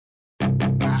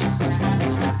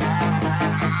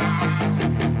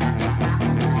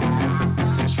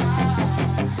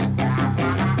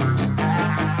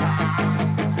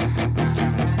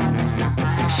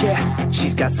Yeah,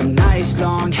 she's got some nice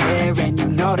long hair, and you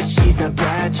know that she's a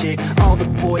bad chick. All the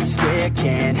boys stare,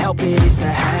 can't help it, it's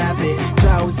a habit.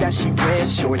 Clothes that she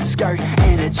wears, short skirt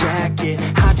and a jacket.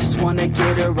 I just wanna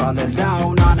get her all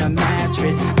alone on a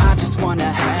mattress. I just wanna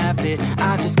have it,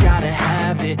 I just gotta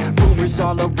have it. Rumors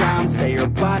all around say her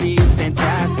body is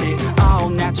fantastic. All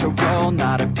natural,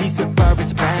 not a piece of fur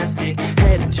is plastic.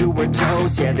 Head to her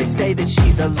toes, yeah, they say that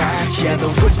she's a latch. Yeah, the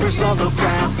whispers all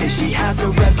around say she has a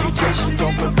reputation.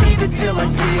 Don't believe it till I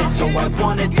see it, so I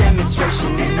want a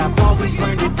demonstration. And I've always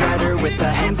learned it better with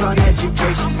a hands-on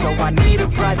education. So I need a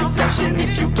private session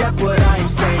if you get what I am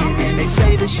saying. And they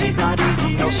say that she's not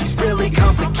easy, no, she's really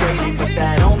complicated. But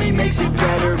that only makes it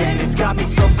better, and it's got me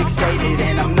so fixated.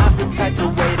 And I'm not the type to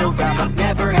wait around, I've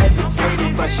never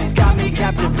hesitated. But she's got me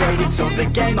captivated, so the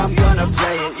game, I'm gonna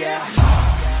play it, yeah.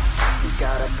 She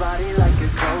got a body like a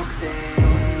coke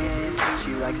thing.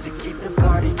 She likes to keep the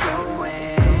party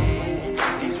going.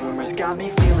 These rumors got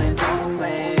me feeling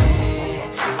lonely.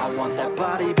 I want that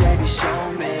body, baby,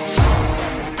 show me.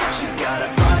 She's got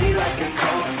a body like a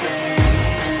coke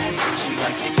thing. She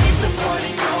likes to keep the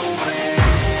party going.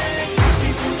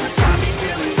 These rumors got me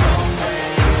feeling lonely.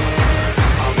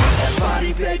 I want that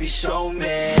body, baby, show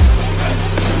me.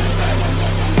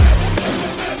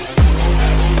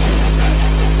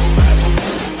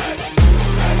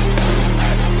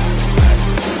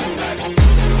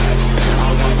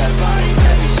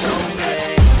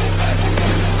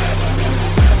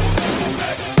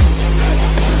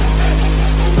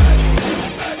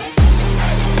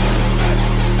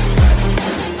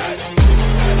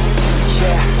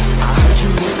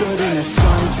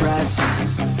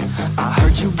 I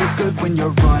heard you look good when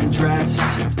you're undressed.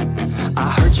 I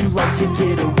heard you like to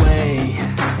get away.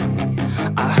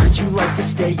 I heard you like to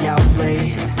stay out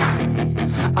late.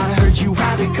 I heard you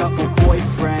had a couple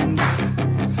boyfriends.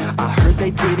 I heard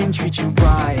they didn't treat you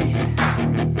right.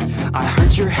 I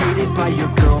heard you're hated by your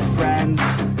girlfriends,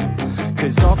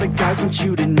 'cause all the guys want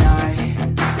you tonight.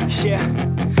 Yeah,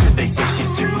 they say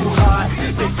she's too hot,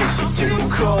 they say she's too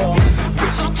cold.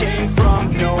 Where she came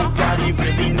from, nobody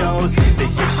really knows. They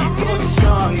say she looks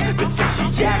young, but say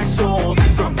she acts old.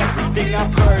 From everything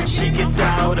I've heard, she gets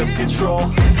out of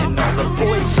control. And all the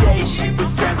boys say she was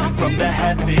sent from the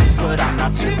heavens, but I'm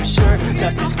not too sure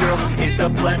that this girl is a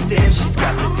blessing. She's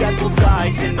got the devil's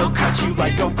eyes, and they'll cut you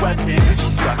like a weapon.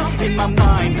 She's stuck in my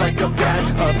mind like a bad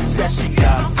obsession.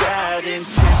 Got bad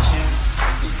intentions.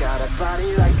 She's got a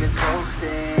body like a coke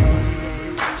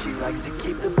thing. She likes to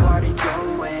keep the party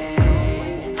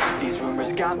going. These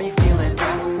rumors got me feeling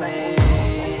lonely.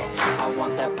 I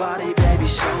want that body, baby,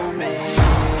 show me.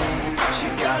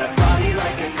 She's got a body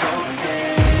like a coke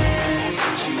thing.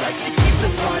 She likes to keep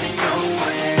the party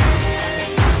going.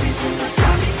 These rumors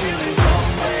got me feeling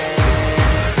lonely.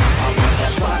 I want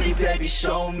that body, baby,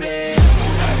 show me.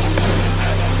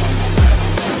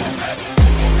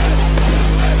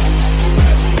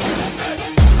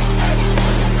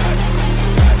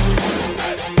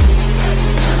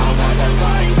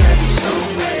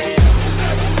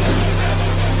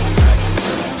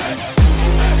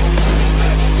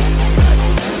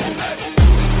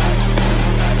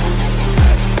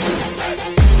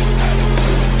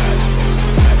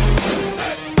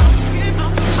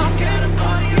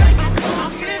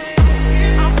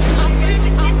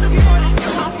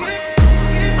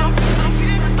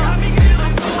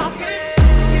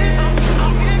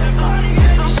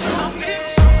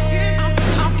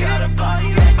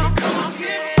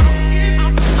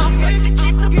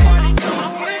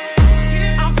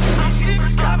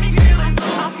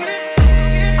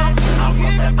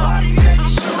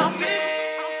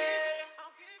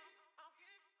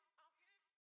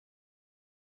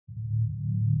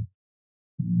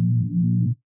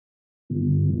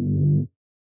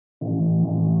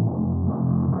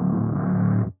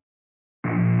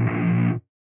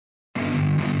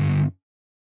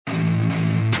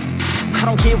 I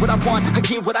don't get what I want, I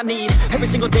get what I need. Every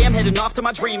single day I'm heading off to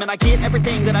my dream, and I get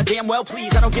everything that I damn well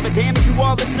please. I don't give a damn if you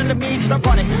all listening to me, 'cause I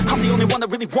run it. I'm the only one that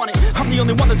really want it. I'm the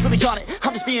only one that's really on it.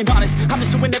 I'm just being honest, I'm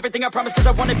just doing everything I promise, 'cause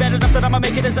I want it bad enough that I'ma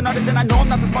make it as an artist. And I know I'm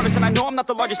not the smartest, and I know I'm not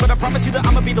the largest, but I promise you that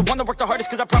I'ma be the one that worked the hardest.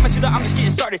 'Cause I promise you that I'm just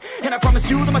getting started, and I promise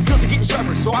you that my skills are getting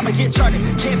sharper. So I'ma get charted,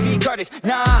 can't be guarded.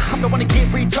 Nah, I'm the one to get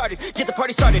retarded. Get the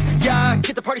party started, yeah,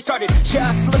 get the party started.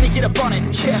 Yeah, so let me get up on it,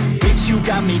 yeah. Bitch, you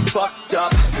got me fucked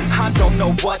up, I don't y'all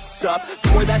know what's up.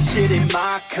 Pour that shit in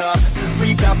my cup,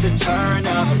 we bout to turn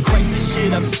up. Crank this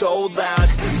shit up so loud,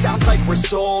 sounds like we're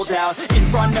sold out. In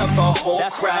front of a whole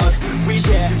crowd, we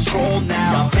lose control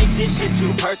now. Y'all take this shit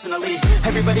too personally.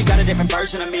 Everybody got a different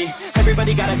version of me.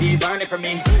 Everybody gotta be learning from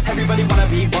me. Everybody wanna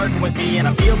be working with me. And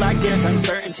I feel like there's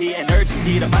uncertainty and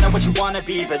urgency to find out what you wanna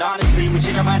be. But honestly, we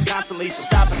change our minds constantly, so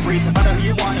stop and breathe to find out who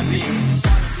you wanna be.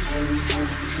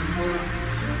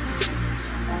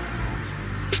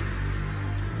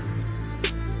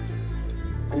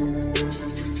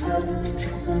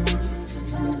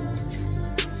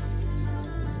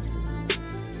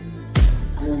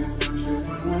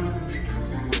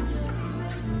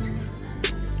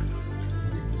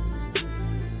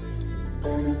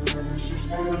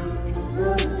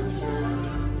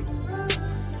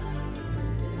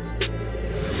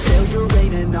 Failure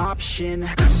ain't an option,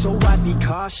 so I'd be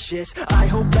cautious. I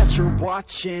hope that you're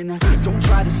watching. Don't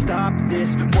try to stop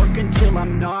this, work until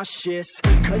I'm nauseous.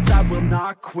 Cause I will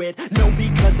not quit, no,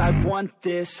 because I want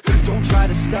this. Don't try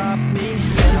to stop me,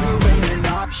 failure ain't an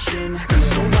option,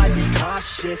 so I'd be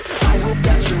cautious. I hope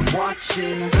that you're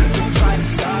watching. Don't try to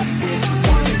stop this,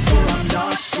 work until I'm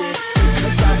nauseous.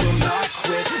 Cause I will not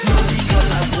quit, no,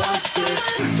 because I want this.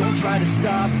 Don't try to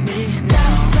stop me now.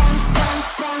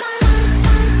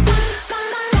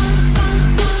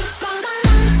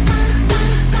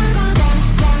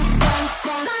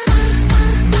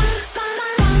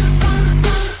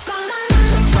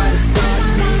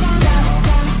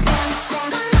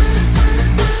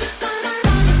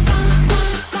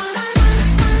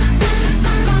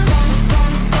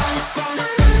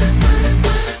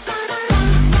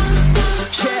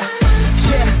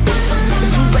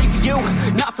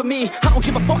 I don't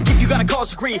give a fuck if you got a college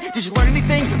degree. Did you learn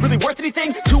anything? Really worth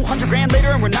anything? 200 grand later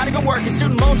and we're not even working.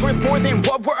 Student loans worth more than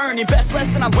what we're earning. Best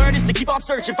lesson I learned is to keep on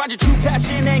searching. Find your true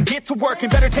passion and get to work.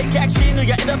 And better take action or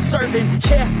you end up serving.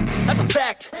 Yeah, that's a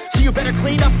fact. So you better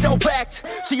clean up your act.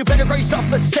 So you better grow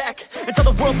yourself a sack and tell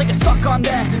the world they can suck on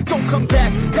that. Don't come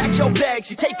back, pack your bags.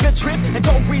 You take a trip and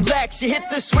don't relax. You hit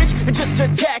the switch and just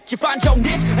attack. You find your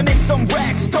niche and make some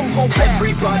racks. Don't hold back.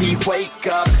 Everybody wake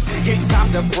up, it's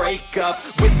time to break up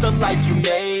with the life you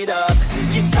made up.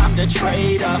 It's time to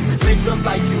trade up, live the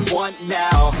life you want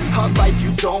now, a life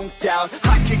you don't doubt.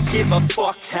 I could give a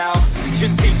fuck how,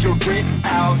 just figure it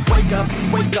out.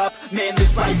 Wake up, man,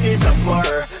 this life is a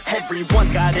blur.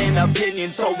 Everyone's got an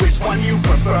opinion, so which one you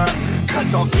prefer?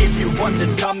 Cause I'll give you one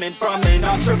that's coming from an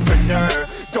entrepreneur.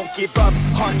 Don't give up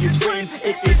on your dream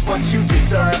if it's what you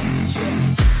deserve.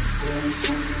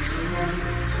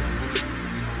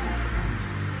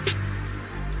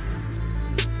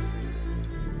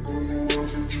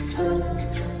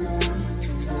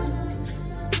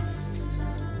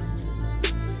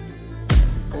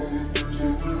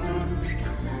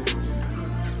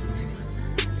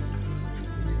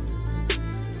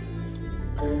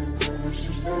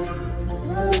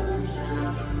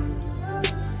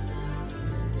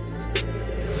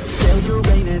 Failure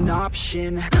ain't an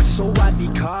option, so I'd be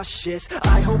cautious.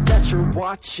 I hope that you're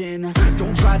watching.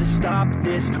 Don't try to stop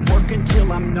this, work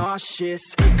until I'm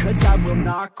nauseous. Cause I will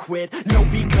not quit, no,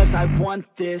 because I want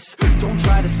this. Don't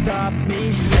try to stop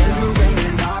me, failure ain't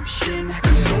an option,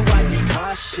 so I'd be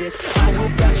cautious. I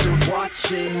hope that you're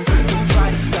watching. Don't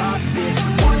try to stop this,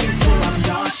 work until I'm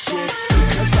nauseous.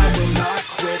 Cause I will not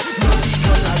quit, no,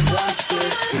 because I want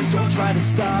this. Don't try to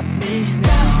stop me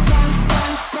now.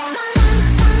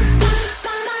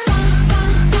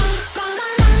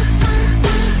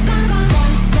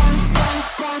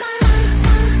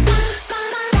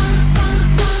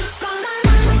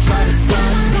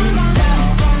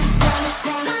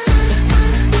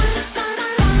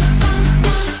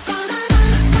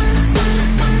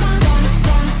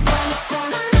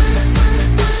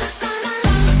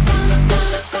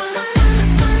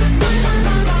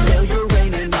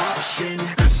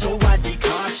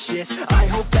 I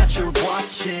hope that you're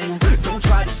watching. Don't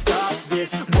try to stop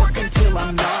this, work until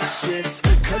I'm nauseous.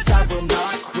 Cause I will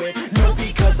not quit, no,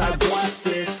 because I want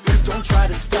this. Don't try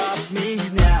to stop me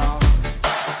now.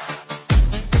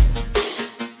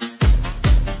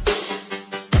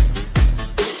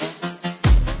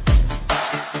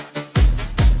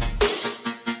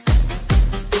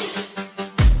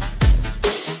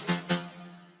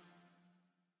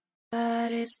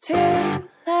 But it's too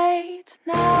late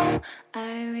now.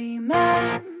 I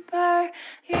remember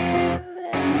you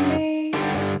and me,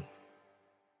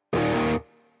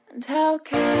 and how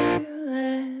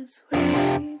careless we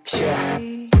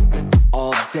be.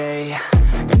 All day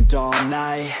and all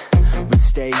night, we'd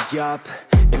stay up,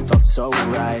 it felt so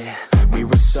right. We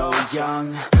were so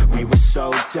young, we were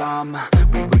so dumb.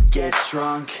 We would get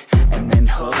drunk and then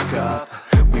hook up.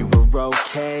 We were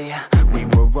okay, we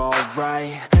were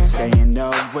alright, staying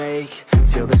awake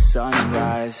till the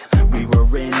sunrise. We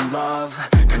were in love,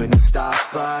 couldn't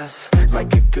stop us,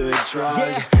 like a good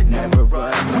drug, never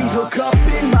enough. We'd hook up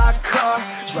in my car,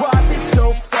 driving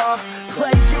so far,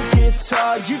 play you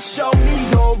guitar, you'd show me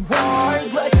your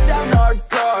art, let down our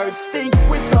guards, think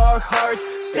with our hearts,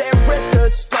 stare at the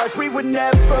stars. We were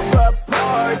never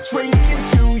apart, drinking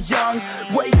too young,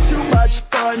 way too much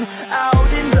fun,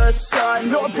 out in the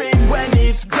sun, orbit when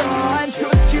it's gone.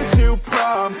 Took you to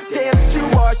prom, dance to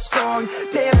our song,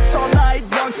 dance all night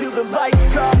long till the lights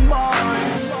come on.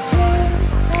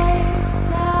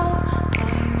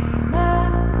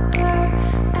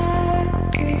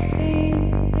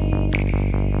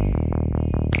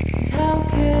 How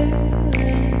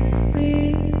careless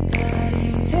we got.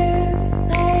 It's too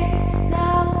late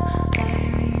now. I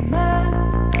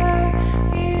remember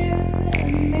you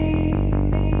and me.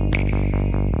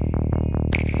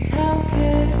 How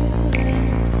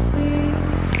careless we.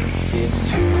 It's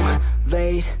too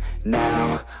late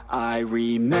now. I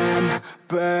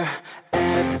remember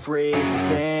everything,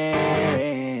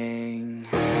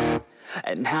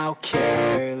 and how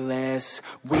careless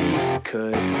we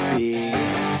could be,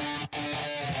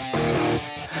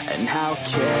 and how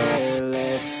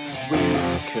careless we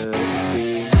could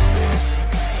be,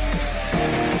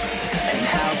 and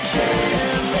how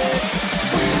careless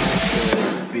we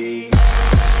could be.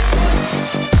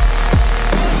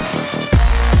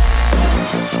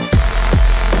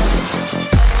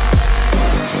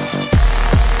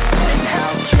 And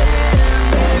how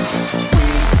careless we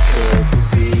could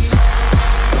be.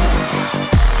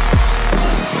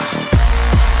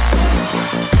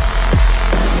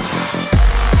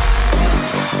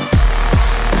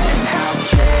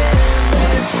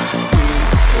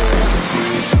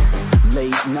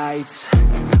 Late nights,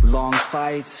 long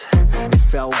fights, it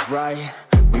felt right,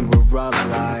 we were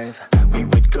alive. We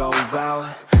would go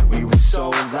out, we were so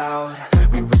loud,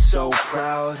 we were so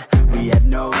proud, we had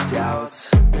no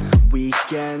doubts.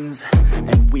 Weekends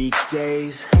and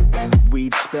weekdays,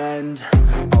 we'd spend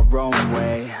our own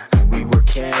way. We were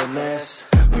careless,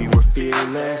 we were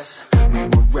fearless, we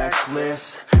were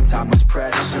reckless, time was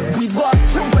precious. We loved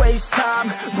to waste time,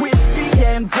 whiskey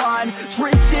and wine,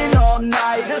 drinking all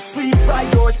night, asleep by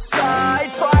your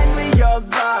side. Finally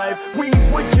alive, we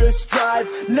would just drive,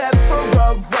 never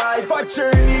arrive. Our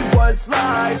journey was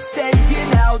live,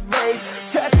 staying out late,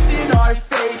 testing our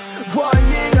fate,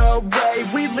 running away.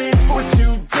 We live for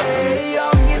today,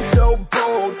 young and so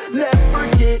bold, never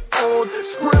get old.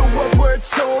 Screw what we're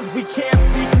told, we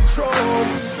can't be controlled.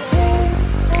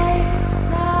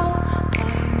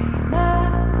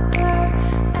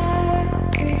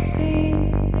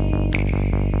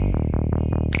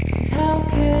 How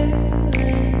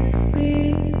careless we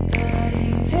got.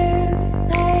 It's too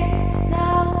late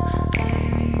now. I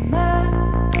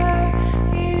remember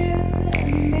you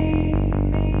and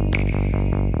me.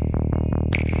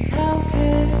 How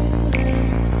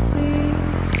careless we.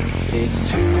 It's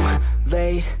too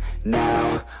late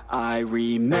now. I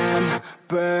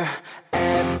remember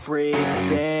everything,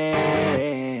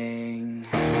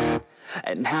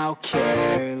 and how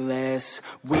careless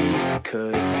we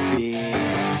could be,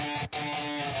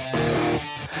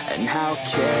 and how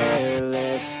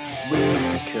careless we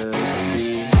could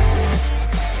be,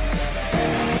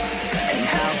 and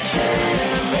how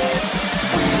careless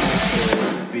we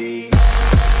could be.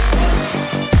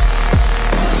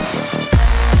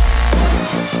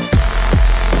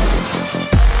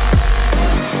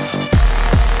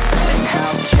 And how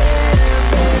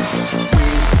careless we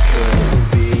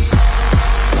could be.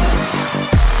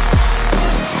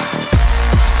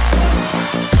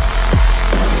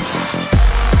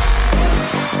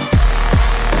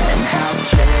 And how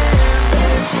careless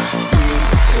we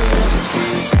could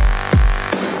be.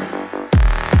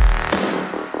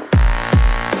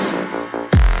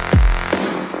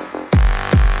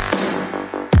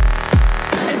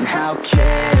 And how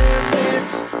careless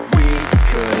we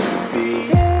could be.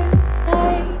 Too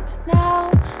late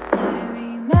now. I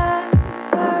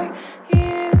remember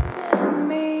you and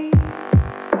me.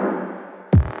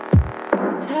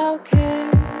 And how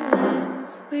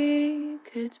careless we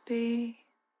could be.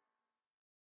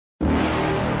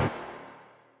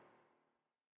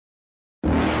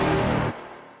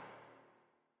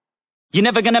 You're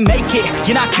never gonna make it,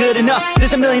 you're not good enough.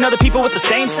 There's a million other people with the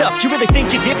same stuff. You really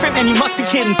think you're different? Man, you must be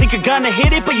kidding. Think you're gonna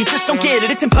hit it, but you just don't get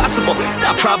it. It's impossible, it's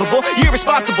not probable, you're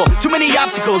irresponsible. Too many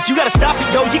obstacles, you gotta stop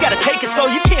it, yo. You gotta take it slow,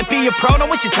 you can't be a pro.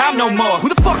 Don't waste your time no more. Who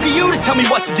the fuck are you to tell me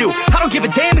what to do? I don't give a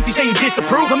damn if you say you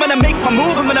disapprove. I'm gonna make my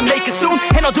move, I'm gonna make it soon.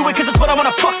 And I'll do it cause it's what I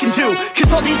wanna fucking do.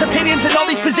 Cause all these opinions and all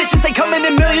these positions, they come in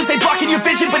millions, they blocking your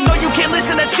vision. But no, you can't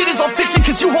listen, that shit is all fiction.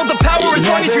 Cause you hold the power as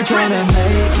long as you're dreaming.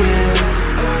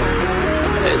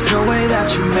 There's no way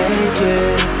that you make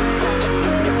it.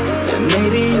 And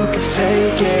maybe you can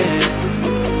fake it,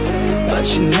 but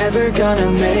you're never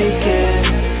gonna make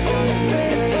it.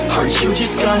 Are you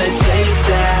just gonna take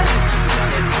that?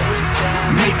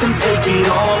 Make them take it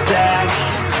all back.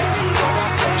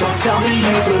 Don't tell me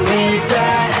you believe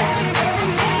that.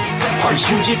 Are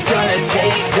you just gonna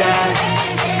take that?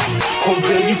 Or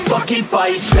will you fucking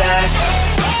fight back?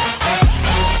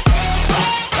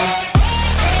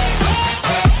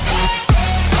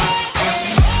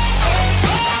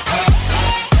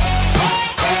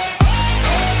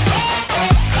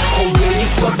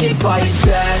 Fucking fight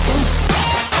back.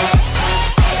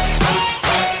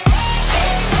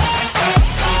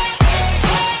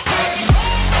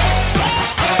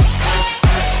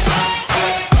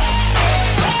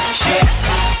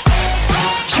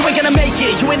 You ain't gonna make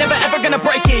it, you ain't never ever gonna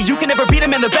break it. You can never beat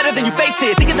them and they're better than you face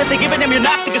it. Thinking that they give a damn, you're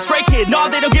not, think a straight kid. No,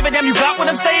 they don't give a damn, you got what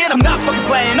I'm saying? I'm not fucking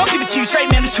playing, I'll give it to you straight,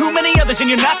 man. There's too many others and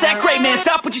you're not that great, man.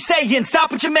 Stop what you're saying, stop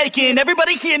what you're making.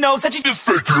 Everybody here knows that you just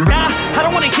faking. Nah, I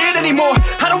don't wanna hear it anymore,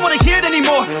 I don't wanna hear it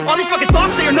anymore. All these fucking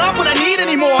thoughts, they are not what I need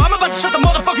anymore. I'm about to shut the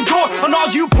motherfucking door on all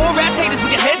you poor ass haters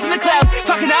with your heads in the clouds,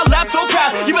 talking out loud so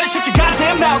proud. You better shut your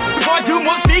goddamn mouth before I do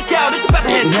more speak out. It's about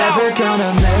to head south. You're never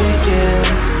gonna make it.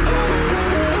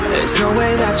 There's no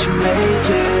way that you make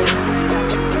it.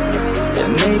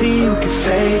 And maybe you can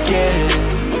fake it,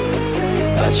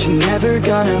 but you're never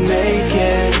gonna make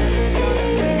it.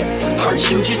 Are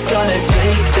you just gonna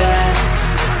take that?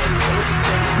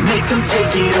 Make them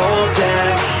take it all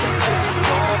back.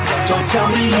 Don't tell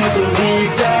me you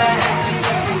believe that.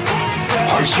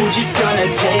 Are you just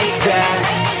gonna take that?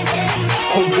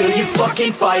 Or will you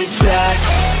fucking fight back?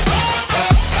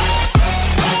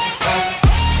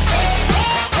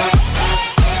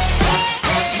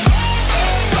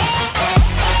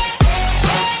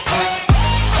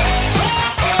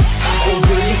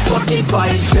 Fucking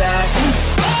fight back.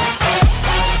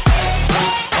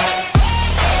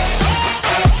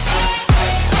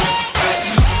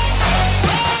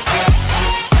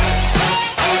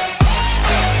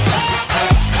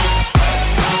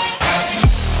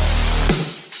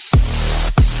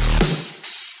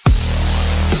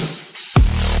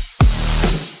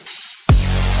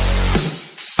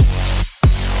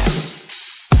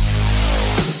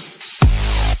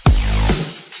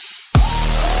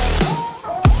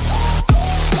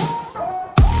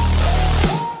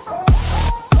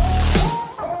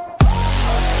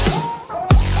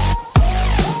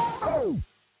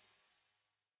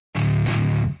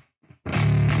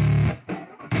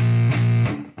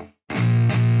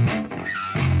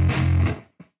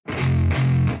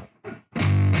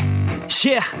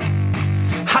 Yeah,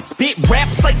 I spit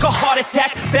raps like a heart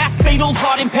attack, fast fatal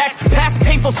heart impact, past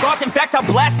painful scars. In fact, I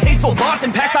blast tasteful bars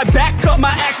and packs. I back up my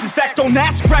actions, fact, don't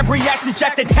ask, grab reactions,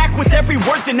 jacked, attack with every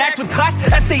word, then act with class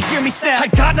as they hear me snap. I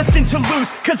got nothing to lose,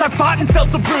 cause I fought and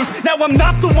felt the bruise. Now I'm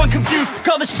not the one confused,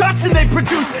 call the shots and they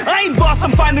produce. I ain't lost,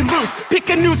 I'm finally loose, pick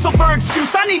a new silver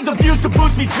excuse. I need the views to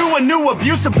boost me to a new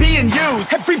abuse of being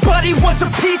used. Everybody wants a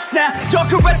piece now, y'all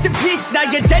can rest in peace now.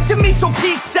 You're dead to me, so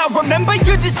peace out, remember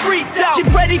you're discreet out.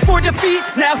 Get ready for defeat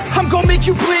now, I'm gonna make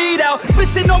you bleed out.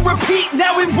 Listen on repeat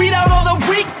now and weed out all the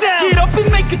weak now. Get up and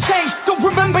make a change, don't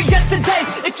remember yesterday.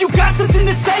 If you got something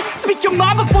to say, speak your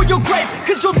mind before your grave.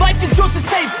 Cause your life is yours to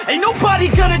save, ain't nobody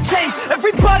gonna change.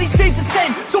 Everybody stays the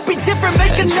same, so be different,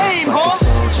 make a name, huh?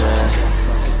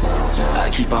 I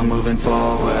keep on moving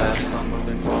forward,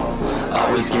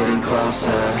 always getting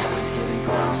closer.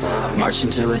 March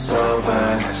until it's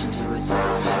over,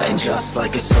 and just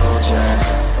like a soldier,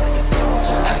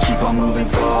 I keep on moving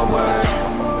forward,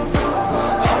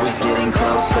 always getting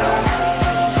closer.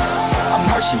 I'm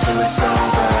marching till it's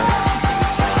over.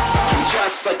 And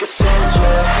just like a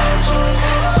soldier,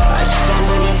 I keep on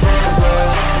moving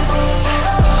forward,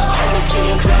 always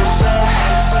getting closer.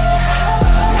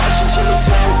 I'm marching till it's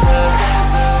over.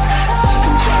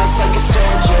 And just like a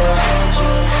soldier,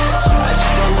 I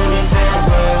keep on moving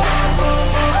forward,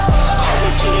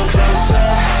 always getting closer.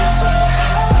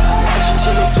 I'm marching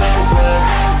till it's over.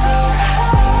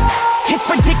 It's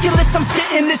ridiculous ridiculous. I'm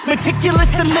spitting this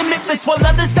meticulous and limitless, while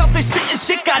others out there spitting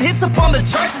shit got hits up on the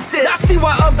charts and shit. I see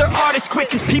why other artists quit,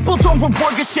 cause people don't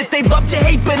reward good shit. They love to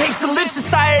hate but hate to live.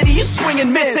 Society, you swing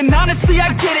and miss. And honestly,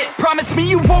 I get it. Promise me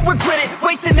you won't regret it.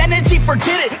 Wasting energy,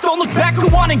 forget it. Don't look back, go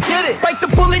on and get it. Bite the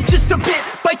bullet just a bit.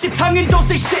 Bite your tongue and don't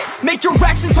say shit. Make your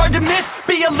actions hard to miss.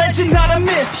 Be a legend, not a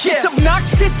myth. Yeah. It's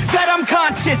obnoxious that I'm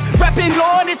conscious. Rapping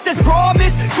honest as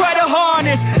promise. Try to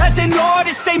harness. As an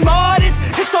artist, stay modest.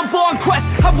 It's a long quest.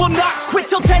 I will not quit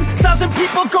till 10,000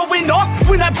 people going off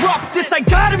when I drop this. I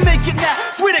gotta make it now.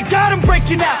 Swear to God I'm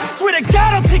breaking out. Swear to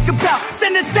God I'll take a bow.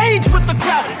 Stand the stage with the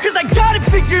crowd, cause I got it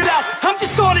figured out. I'm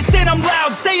just honest and I'm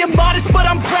loud. Saying modest but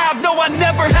I'm proud. No, I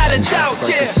never had a doubt. Just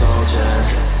like a soldier,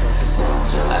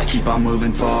 I keep on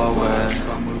moving forward.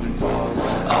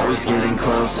 Always getting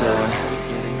closer.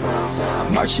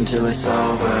 Marching till it's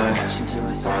over.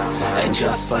 And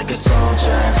just like a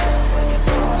soldier,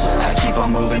 I keep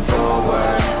on moving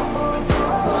forward.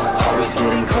 Always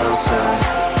getting closer.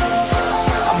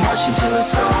 I'm marching till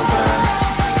it's over.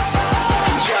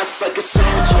 And just like a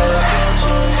soldier,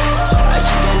 I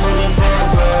keep on moving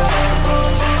forward.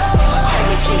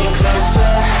 Always getting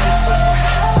closer.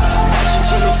 Marching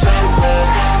till it's over.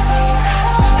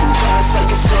 And just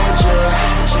like a soldier,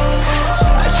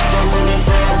 I keep on moving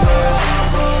forward.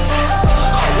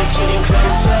 Always getting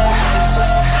closer.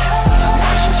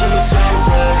 Marching till it's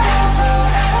over.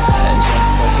 And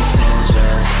just like a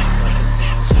soldier,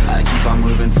 I keep on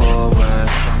moving forward.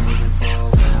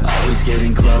 Always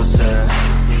getting closer.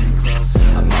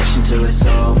 I'm marching till it's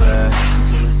over.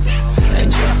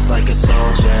 And just like a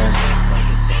soldier,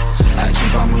 I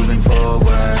keep on moving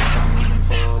forward.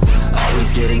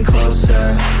 Always getting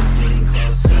closer.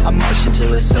 I'm marching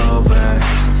till it's over.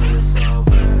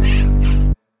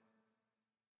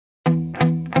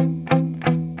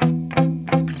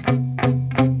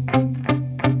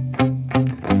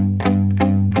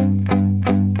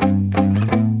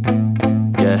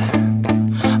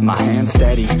 My hands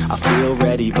steady, I feel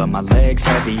ready, but my legs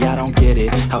heavy, I don't get it.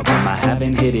 How come I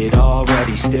haven't hit it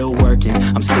already? Still working,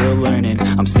 I'm still learning,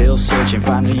 I'm still searching,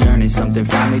 finally earning something,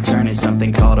 finally turning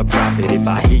something called a profit. If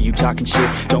I hear you talking shit,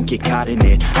 don't get caught in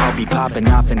it. I'll be popping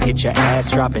off and hit your ass,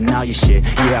 dropping all your shit.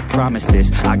 Yeah, I promise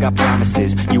this, I got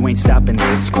promises, you ain't stopping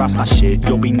this. Cross my shit,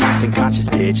 you'll be knocked unconscious,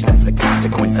 bitch. That's the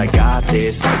consequence, I got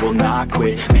this, I will not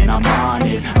quit. Man, I'm on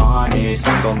it, honest,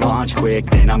 I'm gon' launch quick,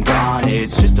 then I'm gone.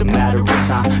 It's just a matter of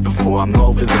time before I'm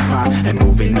over the climb and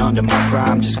moving under my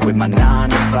prime. Just quit my 9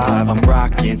 to 5, I'm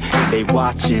rocking and they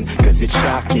watching, cause it's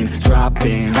shocking.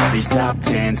 Dropping all these top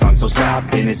 10 songs, no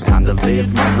stopping. It's time to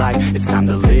live my life, it's time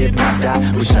to live, not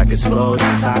die. Wish I could slow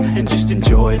down time and just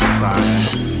enjoy the climb.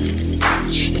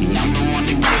 And I'm the one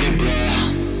to get it, bro.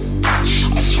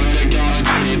 I swear to God I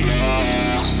get it,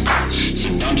 bro. So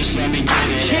don't just let me get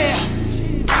it.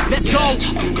 Yeah, let's go.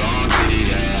 I'm gon' get it,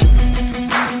 yeah.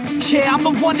 Yeah, I'm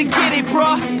the one to get it,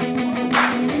 bruh.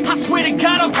 I swear to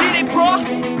God I'll get it, bruh.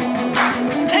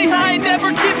 Hey, I ain't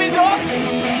never giving up.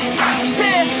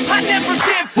 Yeah, I never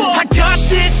give up. I got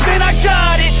this, man, I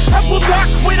got it. I will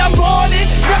not quit, I'm on it.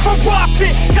 Never rock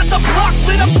it. Got the block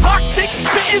lit, I'm toxic.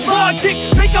 Spitting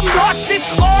logic, make them nauseous.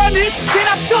 Honest, can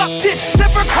I stop this?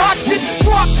 Never cautious,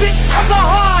 drop it. I'm the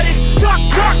hardest. Knock,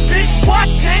 knock, bitch,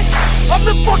 watch it. I'm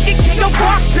the fucking king of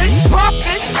rock, bitch. Pop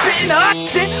it, spitting hot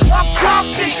shit. Off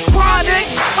topic, chronic.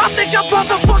 I think I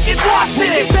motherfucking lost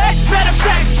it. Making back, matter of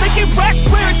fact, making racks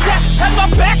where it's at. Had my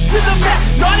back to the mat,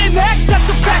 not an act, that's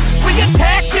a fact. We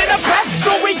attack in a back,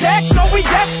 no react, no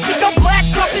react. Think I'm black,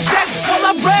 up his back, while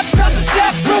I rap, bounce a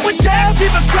step. Throw a jab,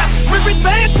 give a crap. We're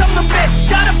advanced, I'm the man.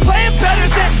 Gotta play it better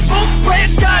than most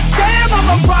brands. Goddamn, I'm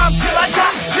a rhyme till I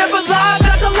die. Never lie,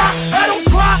 that's a lie. I don't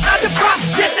try, I defy.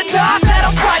 Yes and nah, that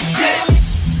I'm right, yeah.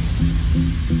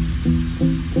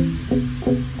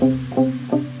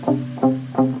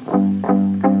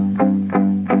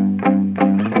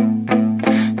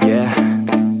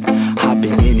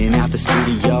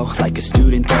 Like a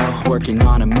student though, working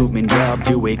on a movement, yeah, I'll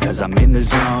do it cause I'm in the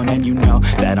zone. And you know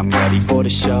that I'm ready for the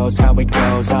shows. How it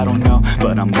goes, I don't know,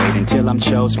 but I'm waiting till I'm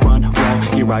chose. One roll,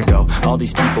 here I go. All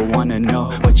these people wanna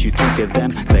know what you think of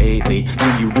them lately. Do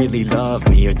you really love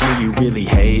me or do you really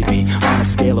hate me? On a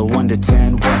scale of 1 to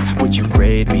 10, what would you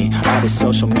grade me? All this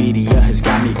social media has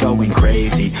got me going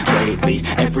crazy lately.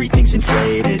 Everything's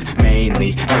inflated,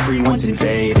 mainly everyone's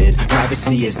invaded.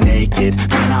 Privacy is naked,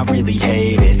 man, I really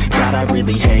hate it. God, I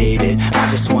really hate it. I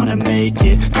just wanna make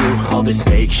it through all this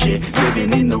fake shit.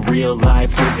 Living in the real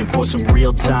life, living for some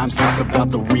real times. Talk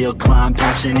about the real climb,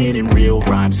 passionate in real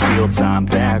rhymes. Steal time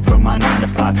back from my 9 to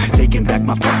 5, taking back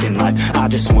my fucking life. I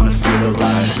just wanna feel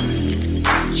alive.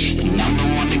 And I'm the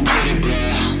one to get it, bro.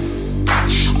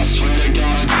 I swear to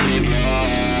God I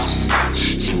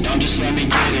just let me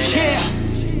get it.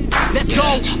 Yeah, let's go.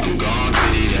 I'm gon'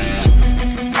 get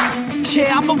it,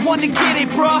 Yeah, I'm the one to get it,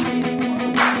 bruh.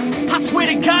 I swear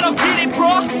to God I'll get it,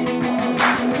 bruh.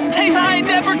 Hey, I ain't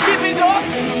never giving up.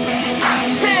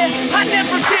 Yeah, I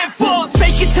never give up.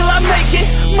 Fake it till I make it.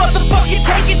 Motherfucking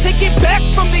take it back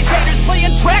from these haters.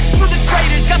 Playing tracks for the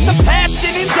traitors. Got the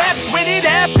passion in depths when it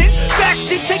happens.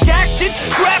 Factions take actions,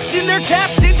 drafting their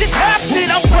captains. It's happening,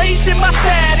 I'm raising my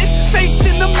status,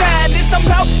 facing the madness. I'm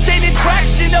out gaining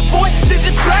traction, avoid the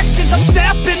distractions. I'm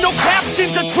snapping, no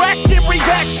captions, attracting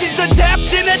reactions.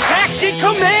 Adapting, attacking,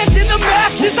 commanding the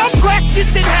masses. I'm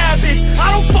practicing habits, I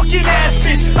don't fucking ask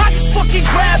bitch, I just fucking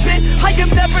grab it. I am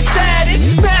never static,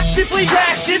 massively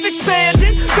active,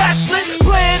 expanding, backslid,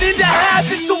 planning to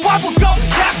happen. So I will go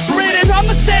capture it, and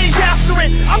I'ma stay after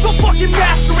it. I'm gon' fucking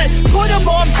master it, put them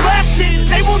on blast it.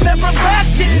 They will never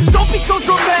last it, don't be so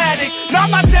dramatic. Not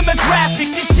my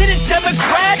demographic, this shit is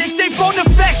democratic. They vote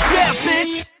NEFFEX, yeah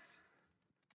bitch.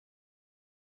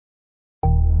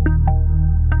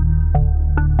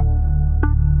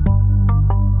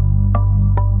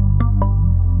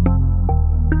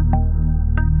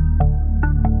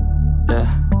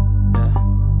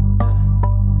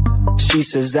 She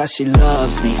says that she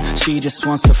loves me, she just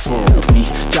wants to fuck me.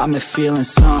 Got me feeling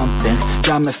something,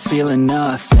 got me feeling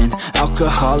nothing.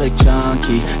 Alcoholic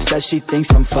junkie, says she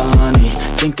thinks I'm funny.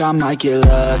 Think I might get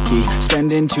lucky,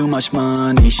 spending too much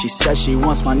money. She says she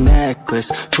wants my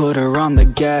necklace, put her on the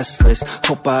guest list.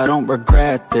 Hope I don't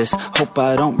regret this, hope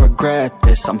I don't regret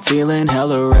this. I'm feeling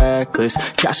hella reckless,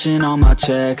 cashing all my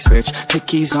checks rich.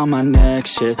 Hickeys on my neck,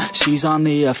 shit, she's on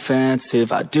the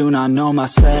offensive. I do not know my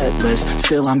set list,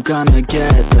 still I'm gonna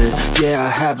get lit. Yeah, I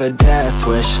have a death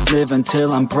wish, live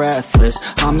until I'm breathless.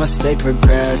 I'ma stay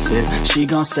progressive, she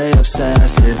gon' stay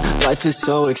obsessive. Life is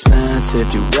so expensive,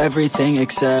 do everything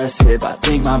excessive. I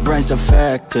think my brain's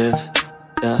defective,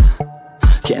 yeah.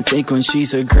 Can't think when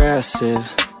she's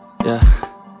aggressive, yeah.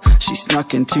 She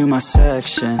snuck into my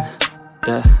section,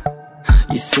 yeah.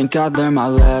 You think I'd learn my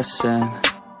lesson,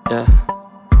 yeah.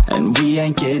 And we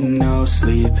ain't getting no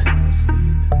sleep.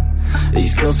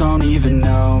 These girls don't even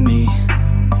know me.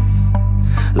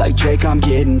 Like Drake, I'm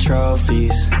getting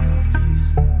trophies.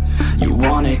 You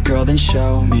want it, girl, then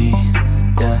show me,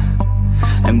 yeah.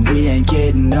 And we ain't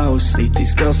getting no sleep.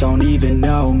 These girls don't even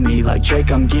know me. Like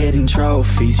Drake, I'm getting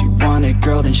trophies. You want it,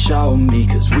 girl, then show me.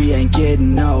 Cause we ain't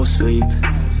getting no sleep,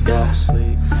 yeah.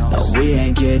 No, we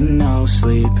ain't getting no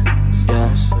sleep,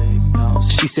 yeah.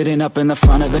 She's sitting up in the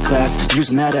front of the class,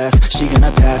 using that ass, she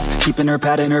gonna pass. Keeping her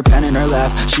pad and her pen in her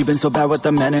lap. She been so bad with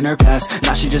the men in her past.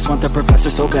 Now she just want the professor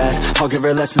so bad. I'll give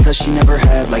her lessons that she never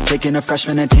had, like taking a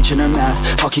freshman and teaching her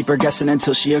math. I'll keep her guessing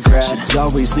until she a grad. She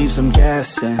always leaves them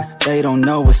guessing, they don't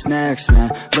know what's next,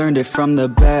 man. Learned it from the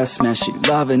best, man. She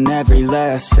loving every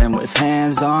lesson, with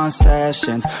hands-on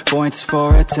sessions, points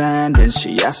for attendance.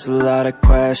 She asks a lot of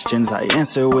questions, I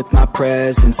answer with my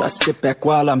presence. I sit back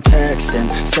while I'm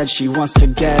texting, said she wants to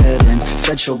get in,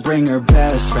 said she'll bring her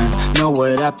best friend. Know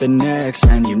what happened next,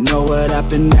 man, you know what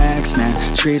happened next,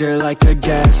 man. Treat her like a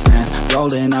guest, man,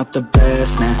 rolling out the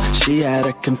best, man. She had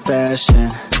a confession,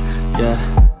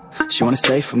 yeah. She wanna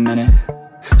stay for a minute,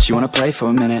 she wanna play for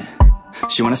a minute,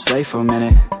 she wanna slay for a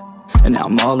minute, and now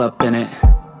I'm all up in it.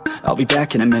 I'll be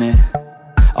back in a minute,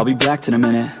 I'll be back in a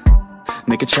minute,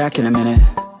 make a track in a minute,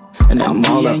 and now I'm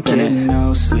all up in it.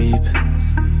 No sleep,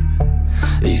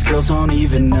 these girls don't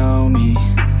even know me.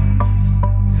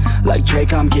 Like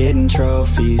Drake, I'm getting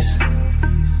trophies.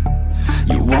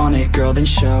 You want it, girl, then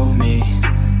show me,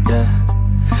 yeah.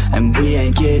 And we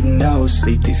ain't getting no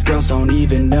sleep. These girls don't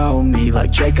even know me.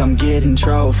 Like Drake, I'm getting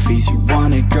trophies. You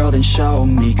want it, girl, then show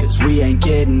me. Cause we ain't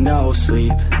getting no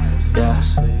sleep, yeah.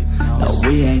 No,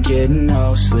 we ain't getting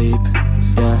no sleep,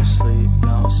 yeah.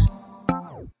 No sleep.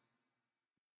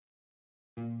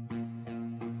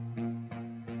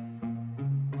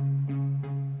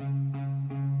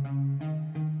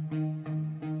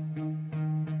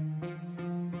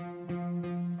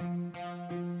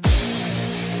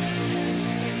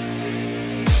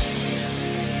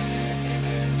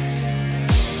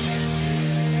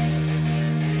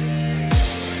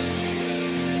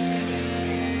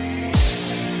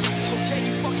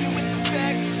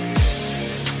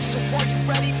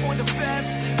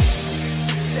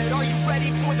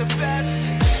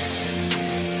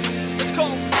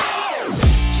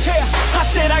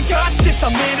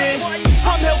 I'm in it.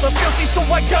 I'm hella filthy, so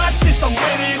I got this, I'm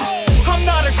winning. I'm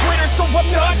not a quitter, so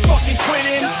I'm not fucking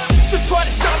quitting. Just try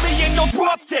to stop me and you'll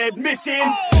drop dead missing.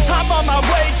 I'm on my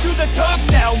way to the top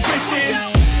now, listen.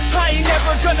 I ain't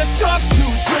never gonna stop,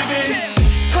 too driven.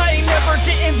 I ain't never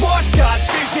getting lost, got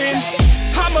vision.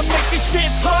 I'ma make this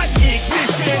shit hot,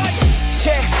 ignition.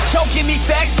 don't give me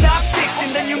facts, not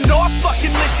fiction, then you know I fucking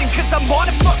listen, cause I'm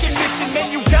on a fucking mission. Man,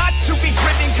 you got to be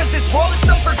driven, cause this world is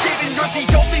unforgiving. You're the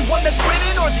only one that's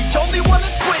winning, or the only one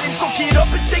that's quitting. So get up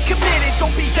and stay committed,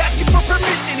 don't be asking for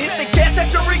permission. Hit the gas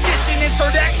after ignition and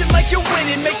start acting like you're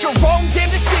winning. Make your own damn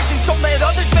decisions, don't let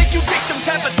others make you victims.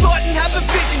 Have a thought and have a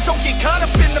vision, don't get caught up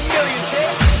in the millions.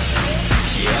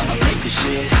 Yeah, I'ma make this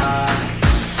shit hot.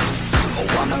 Oh,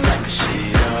 I'ma light the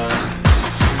shit up.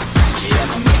 Yeah,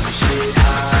 I'ma make this shit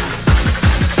hot.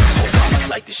 Oh, I'ma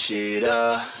light the shit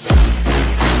up.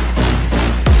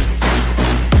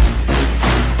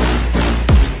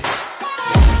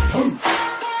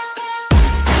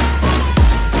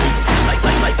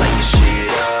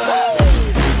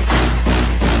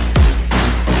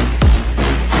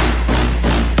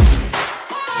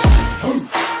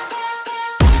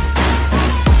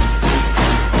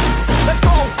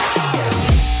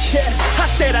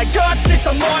 I got this,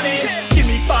 I'm on it. Give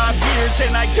me 5 years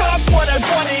and I got what I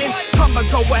wanted. I'ma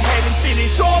go ahead and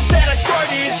finish all that I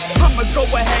started. I'ma go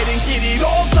ahead and get it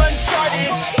all uncharted.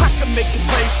 I can make this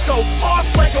place go off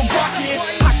like a rocket.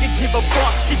 I can give a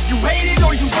fuck if you hate it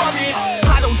or you love it.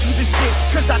 I don't do this shit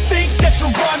cause I think that you're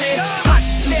on it. I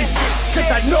just do this shit cause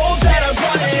I know that I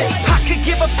want it. I could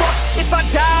give a fuck if I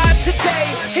die today.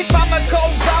 If I'ma go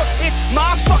out, it's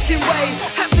my fucking way.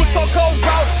 At least I'll go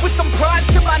out with some pride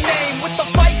to my name. With the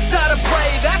fight that I pray,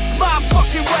 that's my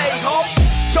fucking way, ho.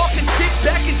 Y'all can sit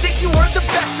back and think you heard the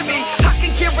best of me. I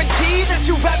can guarantee that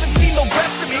you haven't seen the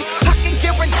rest of me. I can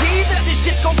guarantee that this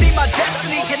shit's gonna be my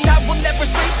destiny. And I will never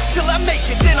sleep till I make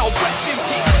it, then I'll rest in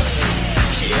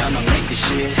peace. Yeah, I'ma make this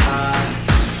shit hot.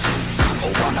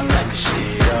 Oh, I'ma light the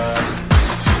shit up.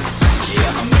 Yeah,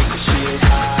 I'ma make this shit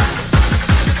hot.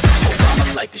 Oh,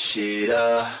 I'ma light the shit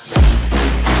up.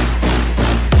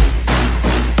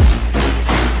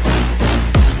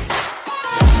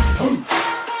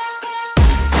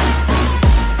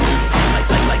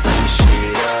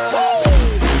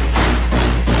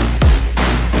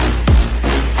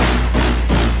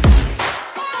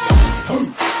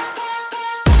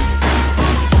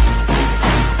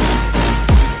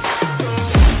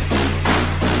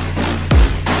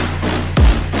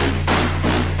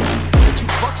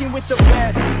 With the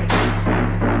best,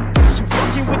 you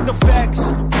fucking with the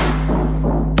facts.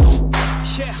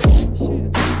 Yeah.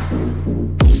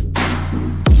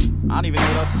 I don't even know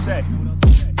what else to say.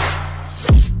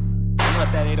 I'm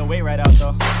let that 808 right out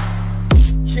though.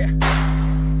 Yeah.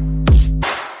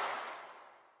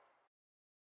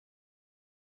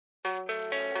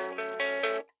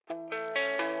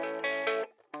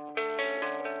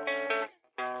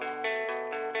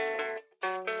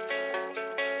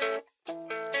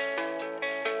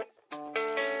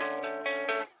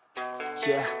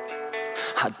 Yeah,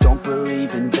 I don't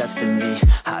believe in destiny.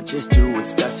 I just do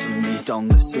what's best for me. Don't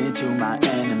listen to my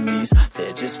enemies,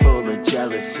 they're just full of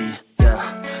jealousy.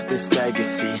 Yeah, this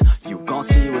legacy, you gon'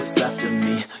 see what's left of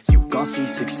me. You gon' see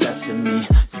success in me.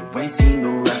 You ain't seen the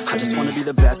rest of me. I just wanna be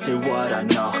the best at what I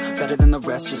know. Better than the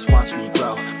rest, just watch me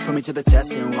grow. Put me to the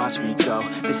test and watch me go.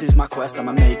 This is my quest,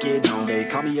 I'ma make it known. They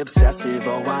call me obsessive,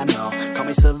 oh I know. Call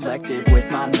me selective with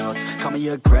my notes. Call me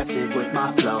aggressive with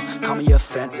my flow. Call me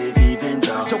offensive even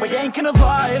though Joe, I ain't gonna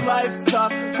lie, life's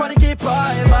tough. Try to get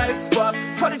by, life's rough.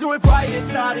 Try to do it right,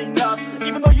 it's not enough.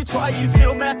 Even though you try, you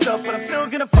still mess up. But I'm still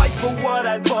gonna fight for what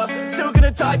I love. Still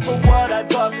gonna die for what I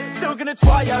love. Still gonna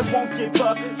try, I won't give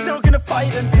up. Still gonna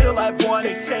fight until I've won.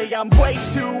 They say I'm way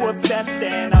too obsessed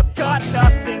and I've got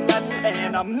nothing left.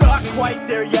 And I'm not quite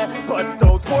there yet, but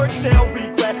those words they'll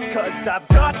regret. Cause I've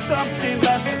got something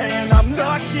left and I'm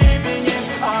not giving in.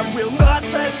 I will not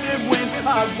let them win.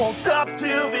 I won't stop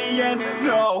till the end,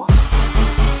 no.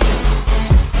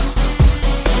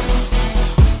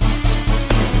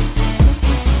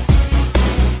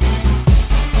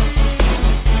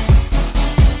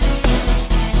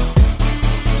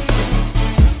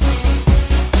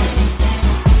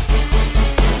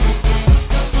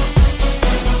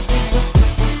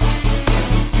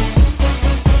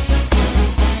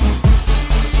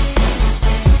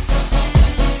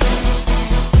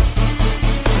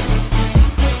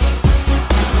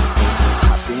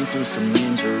 some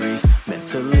injuries,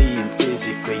 mentally and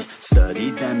physically.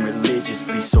 Studied them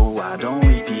religiously so I don't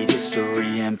repeat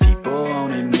history. And people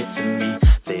won't admit to me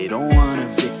they don't want a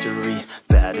victory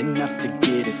bad enough to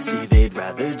get a C. They'd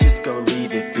rather just go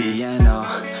leave it be. And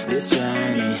oh, this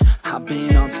journey I've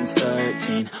been on since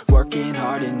 13, working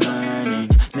hard and learning,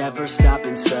 never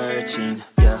stopping searching.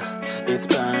 Yeah, it's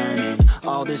burning,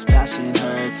 all this passion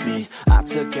hurts me. I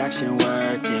took action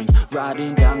working,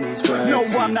 writing down these words. No,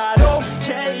 I'm not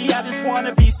okay, I just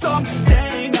wanna be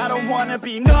something. I don't wanna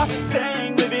be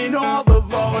nothing, living all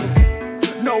alone.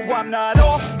 No, I'm not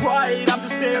alright, I'm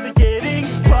just barely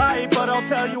getting by. But I'll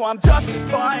tell you I'm just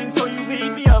fine, so you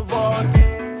leave me alone.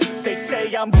 They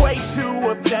say I'm way too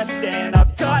obsessed and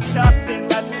I've got nothing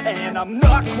left, and I'm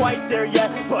not quite there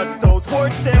yet, but those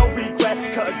words they'll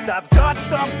regret. Cause I've got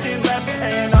something left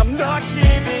and I'm not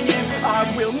giving in.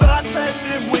 I will not let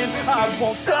them win, I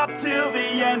won't stop till the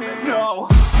end, no.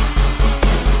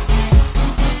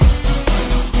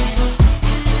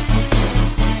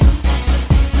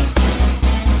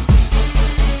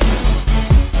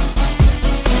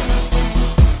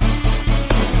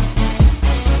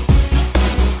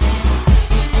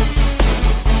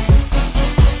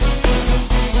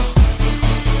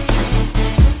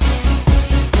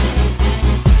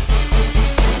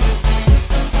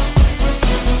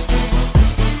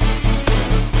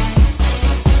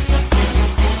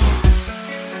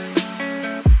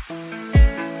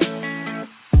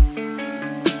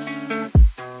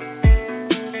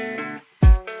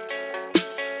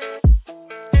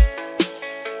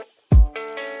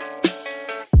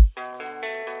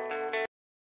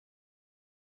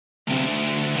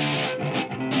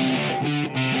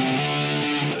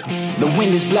 The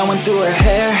wind is blowing through her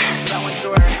hair.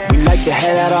 We like to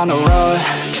head out on the road,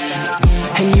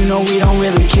 and you know we don't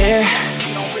really care,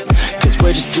 cause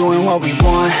we're just doing what we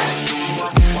want.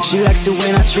 She likes it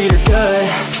when I treat her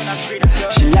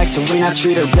good. She likes it when I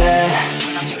treat her bad.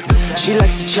 She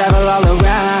likes to travel all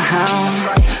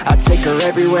around. I take her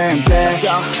everywhere and back.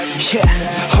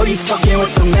 Yeah, oh, you fucking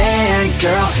with the man,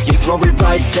 girl. You throw it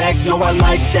right back, no, I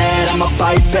like that. I'ma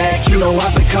bite back, you know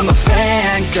I've become a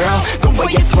fan, girl. The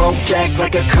way you throw back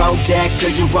like a Kodak,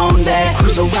 girl, you own that.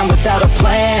 Cruise around without a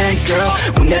plan, girl.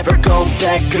 We'll never go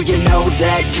back, girl, you know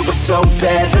that. You were so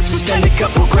bad, let's just spend a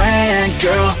couple grand,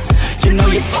 girl. You know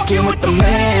you're fucking with the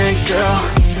man, girl.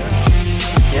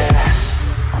 Yeah.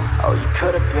 Oh, you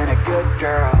could've been a good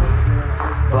girl,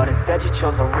 but instead you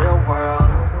chose a real world.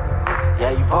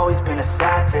 Yeah, you've always been a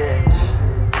savage.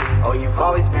 Oh, you've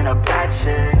always been a bad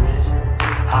chick.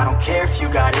 I don't care if you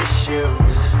got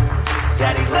issues.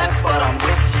 Daddy left, but I'm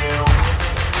with you.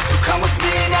 So come with me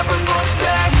and never look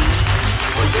back.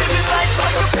 We're living life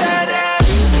like a badass.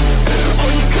 Oh,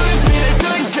 you could've been a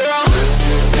good girl,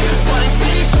 but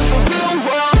instead you chose a real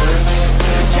world.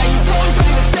 Yeah, you've always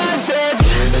been a savage. Oh, you've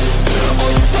always been a bad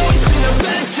chick.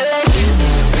 I don't care if you got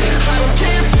issues.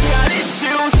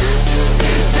 Daddy left, but I'm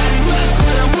with you.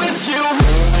 So come with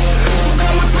me and never look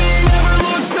back.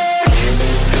 We're living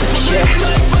life like a badass.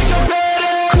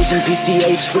 Cruising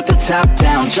PCH with the top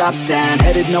down, drop down,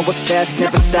 headed nowhere fast,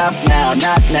 never stop now,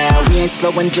 not now. We ain't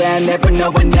slowing down, never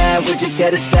knowing that. We're just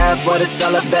headed south, what it's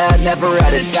all about, never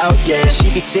out of doubt, yeah.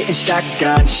 She be sitting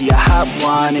shotgun, she a hot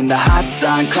one, in the hot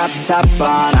sun, crop top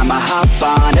on, I'ma hop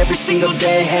on, every single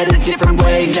day, head a different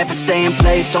way, never stay in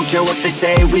place, don't care what they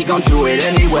say, we gon' do it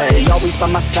anyway. Always by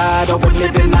my side, oh, we're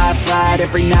living life right,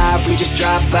 every night we just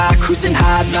drive by, cruising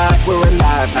high life, we're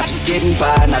alive, not just getting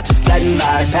by, not just letting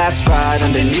life pass right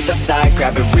underneath the side,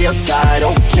 grab it real tight,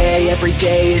 okay, every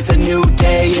day is a new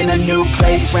day, in a new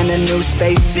place, rent a new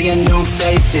space, see a new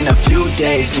face, in a few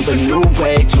days, move a new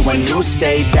way, to a new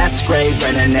state, that's great,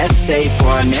 rent an estate for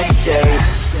our next day.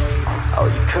 Oh,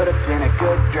 you could've been a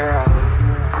good girl,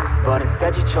 but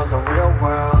instead you chose a real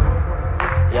world.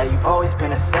 Yeah, you've always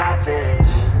been a savage.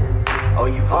 Oh,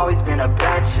 you've always been a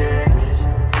bad chick.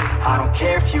 I don't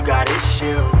care if you got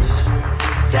issues.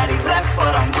 Daddy left,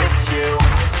 but I'm with you.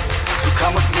 So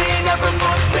come with me and never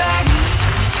look back.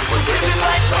 We're living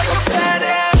life like a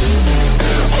badass.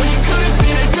 Oh, you could've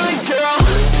been a good girl,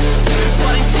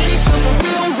 but instead you chose a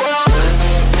real world.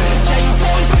 Yeah, you've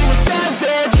always been a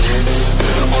savage.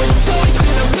 Oh, you've always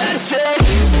been a bad chick.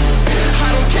 I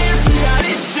don't care if you got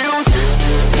issues.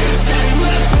 Daddy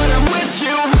left, but I'm with you.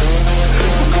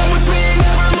 So come with me and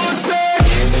never look back.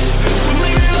 We're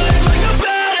living life like a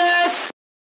badass.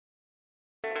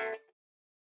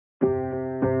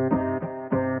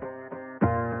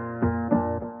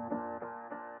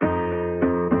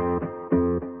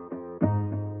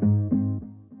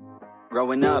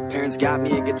 Growing up, parents got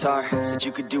me a guitar. Said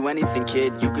you could do anything,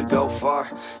 kid, you could go far.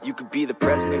 You could be the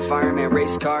president, fireman,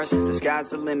 race cars. The sky's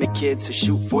the limit, kid, so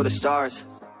shoot for the stars.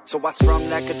 So I strummed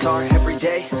that guitar every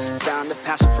day. Found the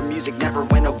passion for music never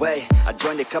went away. I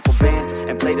joined a couple bands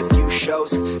and played a few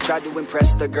shows. Tried to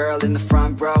impress the girl in the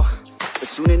front row. But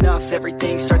soon enough,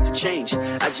 everything starts to change.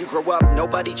 As you grow up,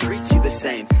 nobody treats you the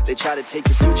same. They try to take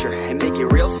your future and make it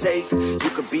real safe.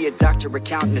 You could be a doctor,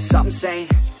 accountant, or something sane.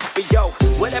 But yo,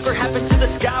 whatever happened to the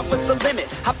sky was the limit.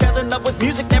 I fell in love with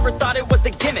music, never thought it was a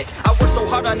gimmick. I worked so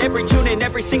hard out on every tune and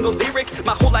every single lyric.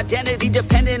 My whole identity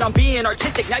dependent on being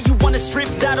artistic. Now you wanna strip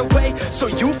that away so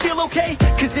you feel okay?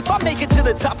 Cause if I make it to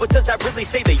the top, what does that really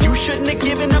say? That you shouldn't have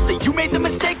given up, that you made the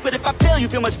mistake? But if I fail, you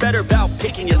feel much better about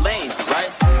picking your lane,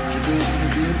 right?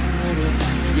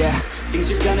 Yeah,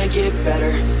 things are gonna get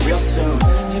better real soon.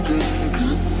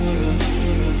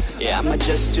 Yeah, I'ma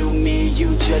just do me,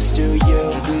 you just do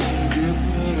you.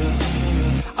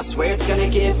 I swear it's gonna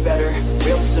get better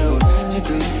real soon.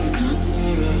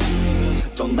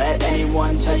 Don't let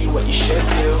anyone tell you what you should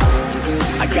do.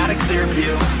 I got a clear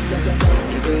view,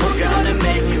 we're gonna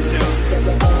make it soon.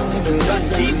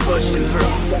 Just keep pushing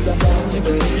through.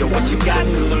 You're what you got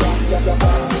to lose.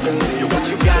 You're what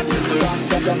you got to lose.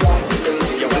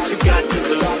 You're what you got to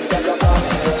lose.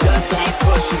 Just keep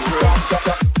pushing through.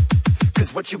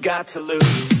 Cause what you got to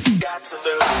lose, got to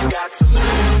lose, got to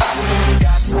lose,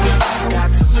 got to lose,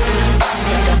 got to lose,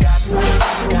 got to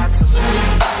lose, got to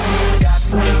lose, got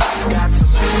to lose, got to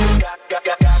lose, got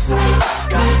to lose, got to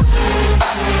lose,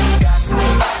 got to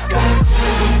lose,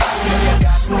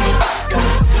 got to lose, got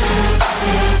to lose,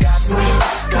 got to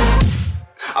lose.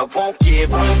 I won't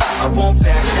give up, I won't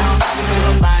back down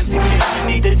until the line sinks in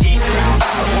underneath the deep ground.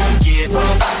 I won't give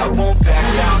up, I won't back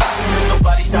down. There's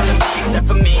nobody stopping me except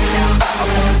for me now. I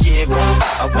won't give up,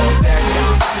 I won't back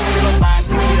down until the line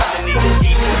sinks in underneath the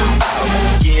deep ground. I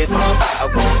won't give up, I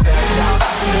won't back down.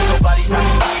 There's nobody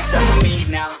stopping me except for me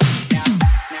now.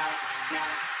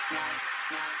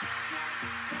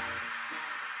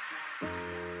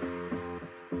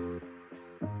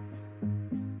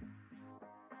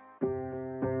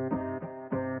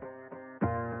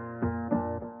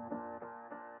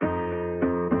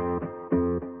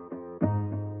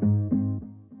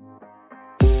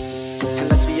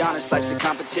 Honest, life's a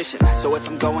competition, so if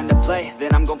I'm going to play,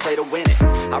 then I'm gonna play to win it.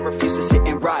 I refuse to sit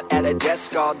and rot at a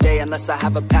desk all day unless I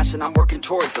have a passion I'm working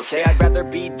towards, okay? I'd rather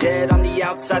be dead on the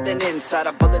outside than inside.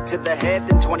 A bullet to the head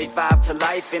than 25 to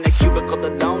life in a cubicle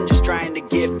alone, just trying to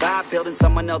get by, building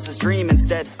someone else's dream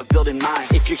instead of building mine.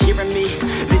 If you're hearing me,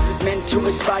 this is meant to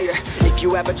inspire. If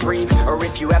you have a dream, or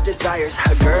if you have desires,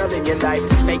 a girl in your life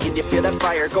that's making you feel that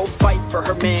fire, go fight for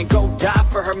her, man, go die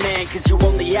for her, man. Cause you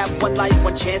only have one life,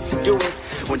 one chance to do it,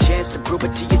 one chance to prove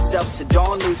it to yourself, so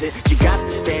don't lose it. You got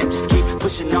this, fam, just keep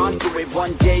pushing on through it.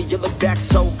 One day you'll look back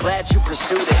so glad you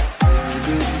pursued it.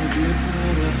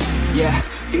 Yeah,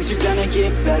 things are gonna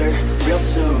get better real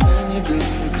soon.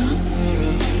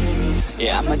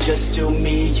 Yeah, I'ma just do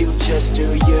me, you just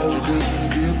do you.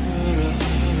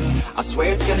 I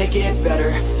swear it's gonna get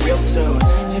better real soon.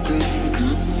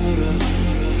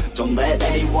 Don't let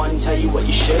anyone tell you what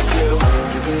you should do.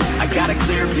 I got a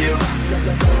clear view,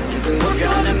 we're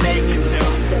gonna make it soon.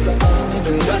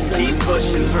 Just keep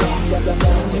pushing through.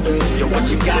 You're what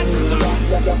you got to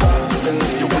lose.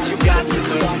 You're what you got to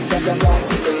lose.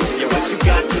 You're what you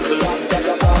got to lose.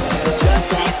 Just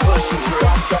keep pushing through.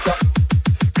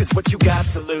 Cause what you got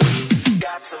to lose,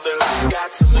 got to lose,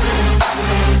 got to lose,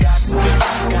 got to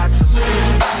lose, got to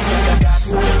lose, got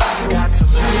to lose, got to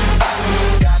lose,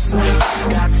 got to lose,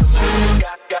 got to lose,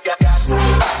 got to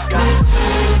lose,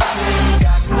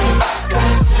 got to lose, got to lose,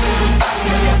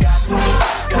 got to lose,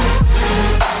 got to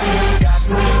lose, got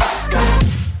to lose.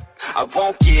 I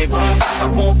won't give up, I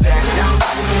won't back down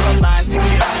until the line sinks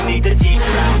in underneath the deep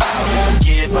ground. I won't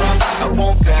give up, I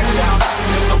won't back down.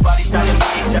 There's nobody stopping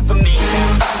me except for me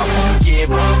now. I won't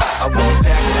give up, I won't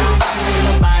back down until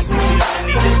the line sinks in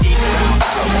underneath the deep ground.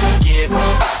 I won't give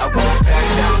up, I won't back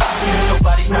down. There's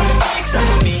nobody stopping me except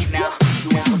for me now. You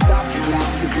ain't gonna stop me now,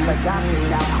 because I got this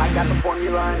now. I got the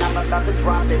formula and I'm about to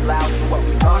drop it loud. So what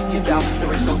we talking about?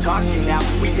 There is no talking now.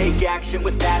 We take action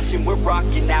with passion, we're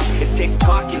rocking now. It's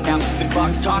tick-tocking now, the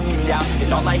clock's talking down.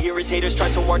 And all I hear is haters try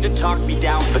so hard to talk me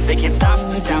down, but they can't stop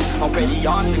the sound, already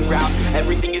on the ground.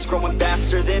 Everything is growing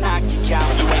faster than I can count.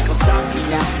 You ain't gonna stop me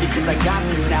now, because I got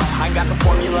this now. I got the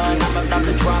formula and I'm about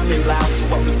to drop it loud. So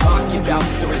what we talking about?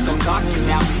 There is no talking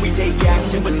now. We take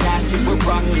action with passion, we're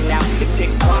rocking now. It's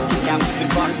tick-tocking now, the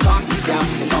clock's talking down.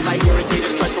 And all I hear is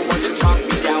haters try so hard to talk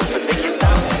me down, but they can't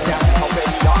stop the sound,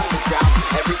 already on the ground.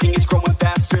 Everything is growing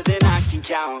faster than I can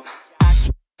count.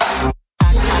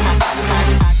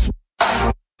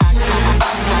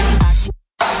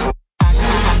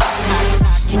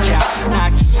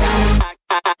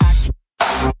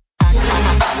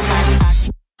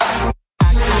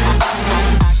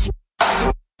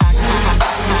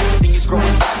 Everything is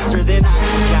growing faster than I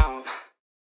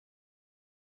can count.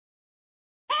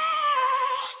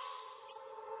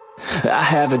 I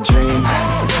have a dream,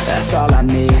 that's all I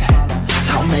need.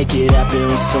 I'll make it happen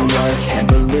with some work and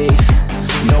belief.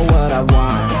 Know what I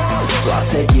want, so I'll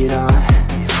take it on.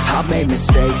 I've made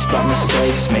mistakes, but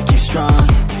mistakes make you strong.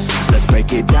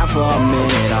 break it down for a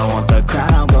minute. I want the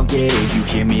crown, I'm gon' get it. You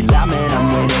hear me loud, man,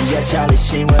 I'm winning. Yeah, Charlie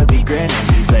Sheen will be grinning.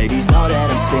 These ladies know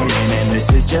that I'm sinning, and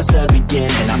this is just the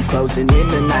beginning. I'm closing in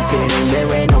the ninth inning.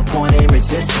 There ain't no point in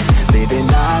resisting. Living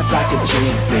life like a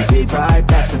dream, live it right,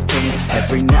 that's the thing.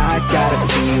 Every night got a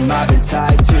team, I've been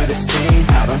tied to the scene.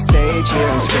 Out on stage, hear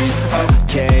them scream,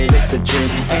 okay, it's a dream.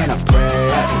 And I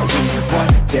pray as a team,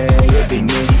 one day it'll be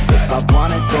me. If I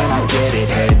want it, then I get it.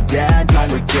 Head down,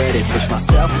 don't regret it. Push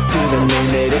myself to the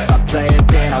limit. If I play it,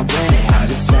 then I win it. I'm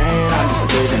just saying, I'm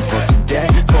just living for today.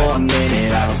 For a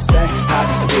minute, I don't stay, I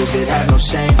just visit. Have no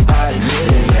shame, I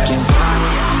admit it. Looking right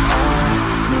at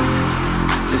me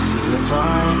to see if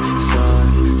I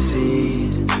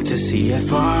succeed, to see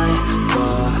if I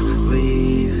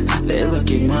believe. They're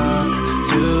looking up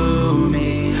to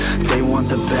me. They want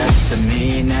the best of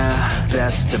me now,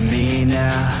 best of me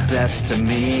now, best of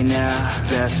me now,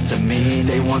 best of me.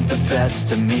 They want the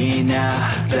best of me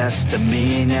now, best of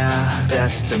me now,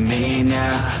 best of me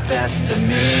now, best of me.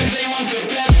 They want the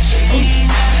best of me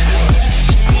now.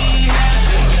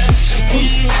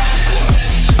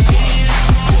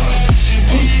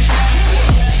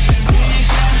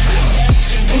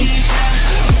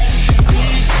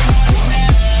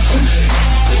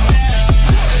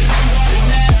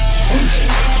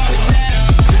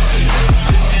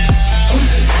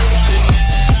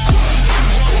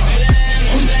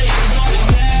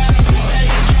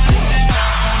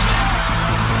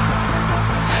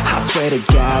 Swear to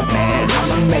God, man,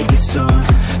 I'ma make it soon.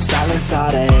 Silence all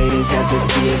the haters as they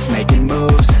see us making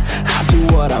moves. I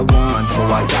do what I want, so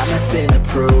I got nothing to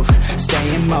prove.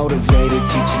 Staying motivated,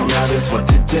 teaching others what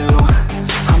to do.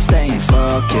 I'm staying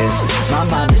focused, my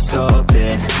mind is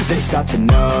open. They start to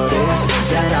notice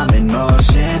that I'm in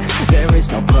motion. There is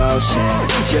no potion,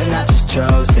 you're not just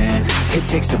chosen. It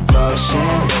takes devotion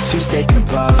to stay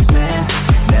composed, man.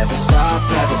 Never stop,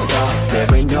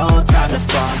 there ain't no time to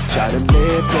fall. Try to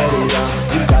live, get it all,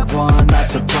 you got one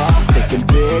life to ball. Thinking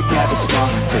big, never small,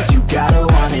 cause you gotta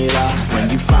want it all. When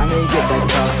you finally get that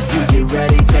call, you get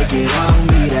ready, take it on.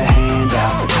 Need a hand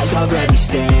out, I already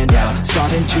stand out.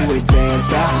 Starting to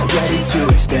advance now, ready to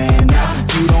expand now.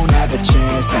 You don't have a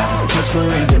chance now, cause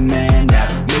we're in demand now.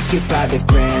 Make it by the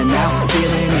grand now,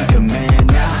 feeling in command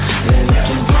now. They're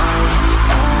looking right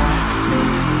at me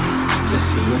to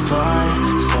see if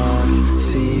I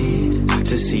succeed,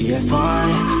 to see if I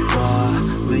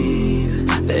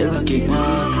believe. They're looking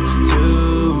up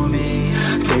to me.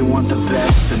 They want the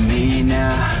best of me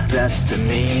now, best of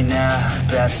me now,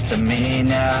 best of me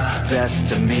now,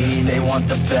 best of me. They want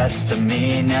the best of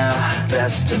me now,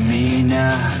 best of me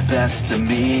now, best of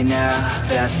me now,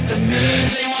 best of me.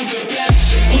 They want the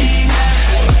best of me now.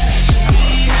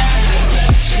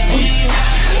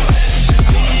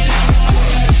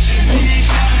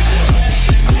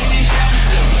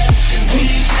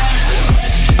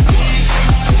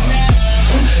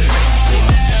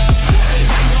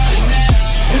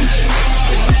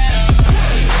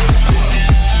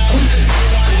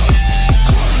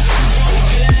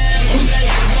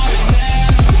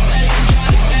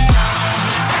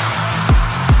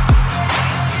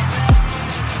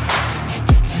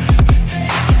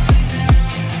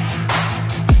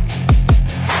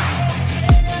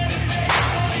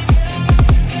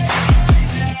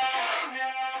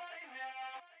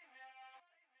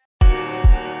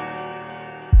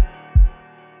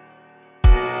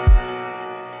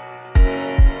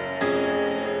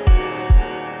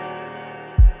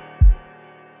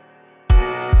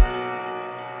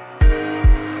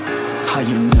 I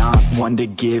am not one to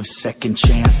give second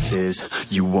chances.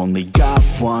 You only got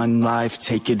one life,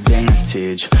 take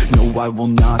advantage. No, I will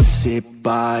not sit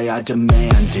by, I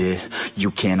demand it. You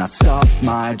cannot stop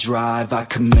my drive, I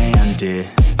command it.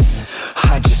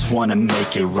 I just wanna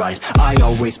make it right, I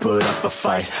always put up a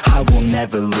fight. I will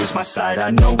never lose my sight,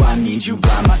 I know I need you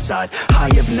by my side.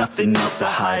 I have nothing else to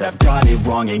hide, I've got it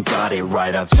wrong and got it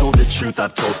right. I've told the truth,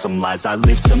 I've told some lies. I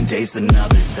live some days, then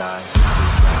others die.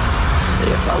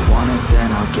 If I want it,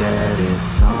 then I'll get it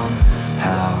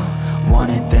somehow. Want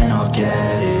it, then I'll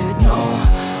get it, no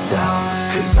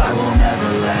doubt. Cause I will never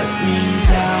let me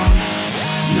down.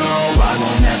 No, I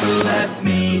will never let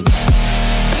me down.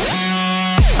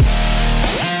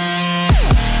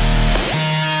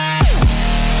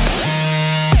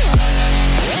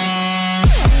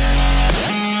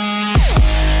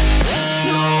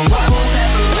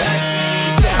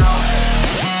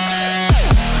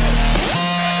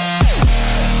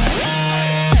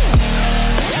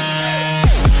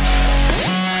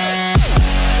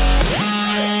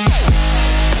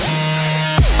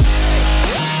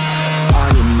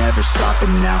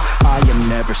 Stopping now, I am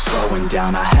never never slowing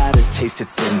down. I had a taste,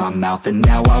 it's in my mouth, and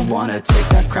now I wanna take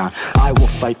that crown. I will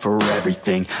fight for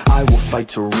everything, I will fight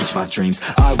to reach my dreams.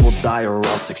 I will die or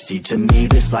I'll succeed, to me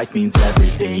this life means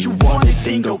everything. You want it,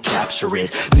 then go capture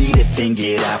it. Need it, then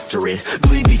get after it.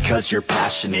 Bleed because you're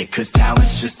passionate, cause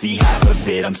talent's just the half of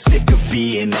it. I'm sick of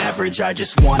being average, I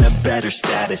just want a better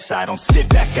status. I don't sit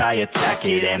back, I attack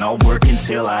it, and I'll work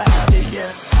until I have it,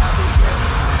 yeah.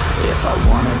 If I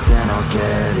want it, then I'll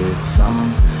get it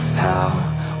somehow.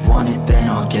 Want it, then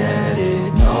I'll get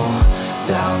it, no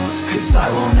doubt. Cause I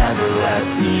will never let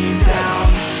me down.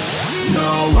 No,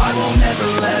 I will never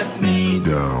let me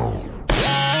down.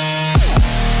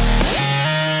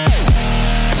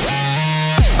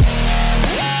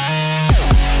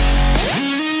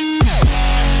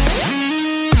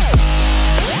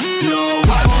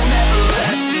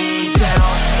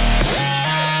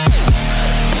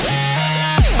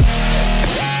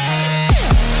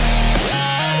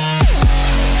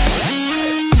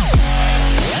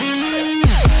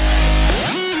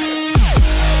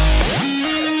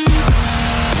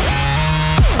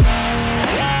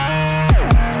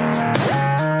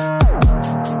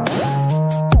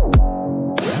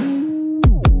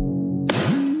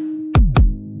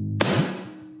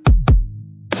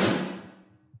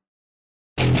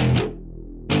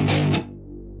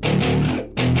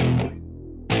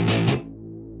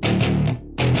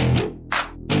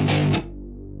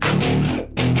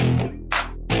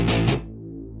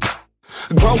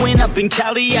 Growing up in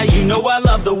Cali, yeah, you know I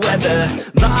love the weather.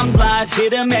 Limelight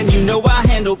hit 'em and you know I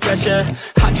handle pressure.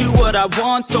 I do what I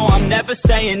want, so I'm never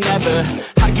saying never.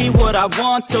 I get what I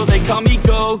want, so they call me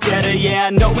go-getter. Yeah, I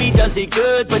know he does it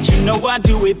good, but you know I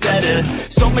do it better.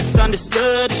 So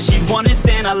misunderstood, if she wanted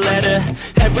then I let her.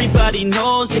 Everybody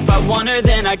knows if I want her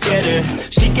then I get her.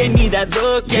 She gave me that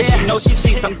look, yeah, she knows she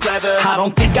thinks I'm clever. I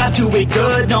don't think I do it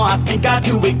good, no, I think I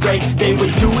do it great. They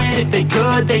would do it if they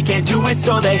could, they can't do it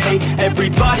so they hate.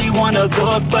 Everybody wanna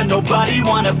look, but nobody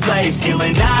wanna play.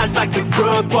 Stealing eyes like a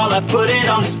crook while I put it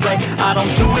on display. I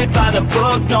don't do it by the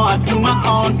book, no, I do my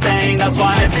own thing. That's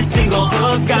why every single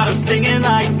hook got them singing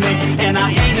like me. And I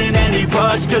ain't in any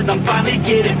rush, cause I'm finally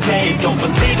getting paid. Don't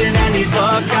believe in any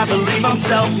luck, I believe I'm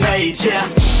self-made, yeah.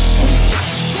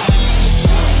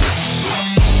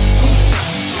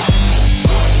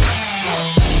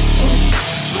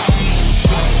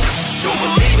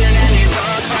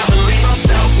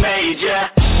 Yeah.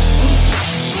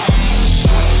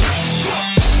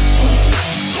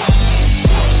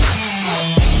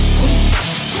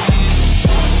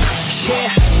 Yeah,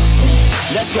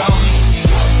 let's go.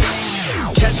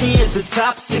 Catch me at the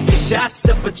top, sipping shots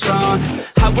of Patron.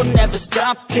 I will never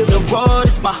stop till the road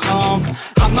is my home.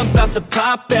 I'm about to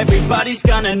pop, everybody's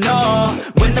gonna know.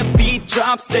 When the beat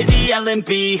drops, they be yelling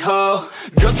B-ho.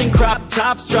 Girls in crop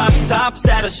tops, drop tops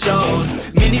at our shows.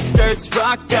 Mini skirts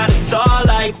rock, got us all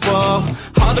like whoa.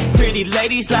 All the pretty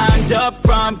ladies lined up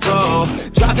front row.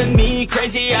 Driving me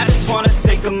crazy, I just wanna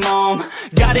take them home.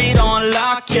 Got it on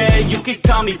lock, yeah, you could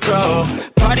call me pro.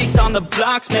 Parties on the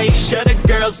blocks, make sure the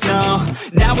girls know.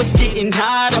 Now it's getting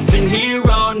hot up in here,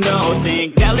 oh no.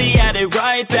 Think Nelly had it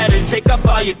right, better take off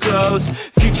all your clothes.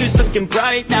 Future's looking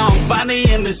bright, now I'm finally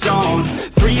in the zone.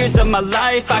 3 years of my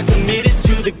life, I committed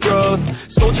to the growth.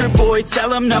 Soldier boy,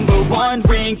 tell him #1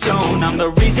 ringtone. I'm the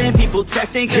reason people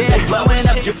texting, cause they blowing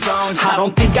up your phone. I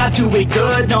don't think I do it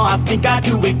good, no, I think I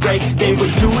do it great. They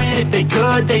would do it if they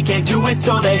could, they can't do it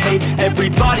so they hate.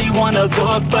 Everybody wanna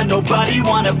look, but nobody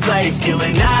wanna play.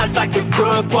 Stealing eyes like a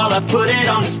crook while I put it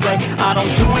on display. I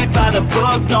don't do it by the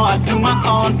book, no, I do my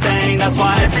own thing. That's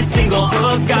why every single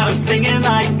hook got them singing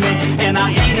like me. And I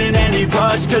ain't in any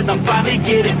rush, cause I'm finally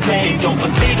getting paid. Don't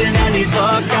believe in any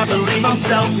luck, I believe I'm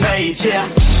self-made, yeah.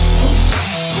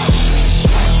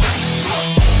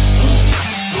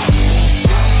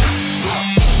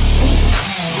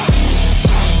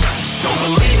 Don't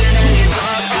believe in any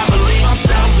luck, I believe I'm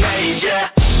self-made, yeah.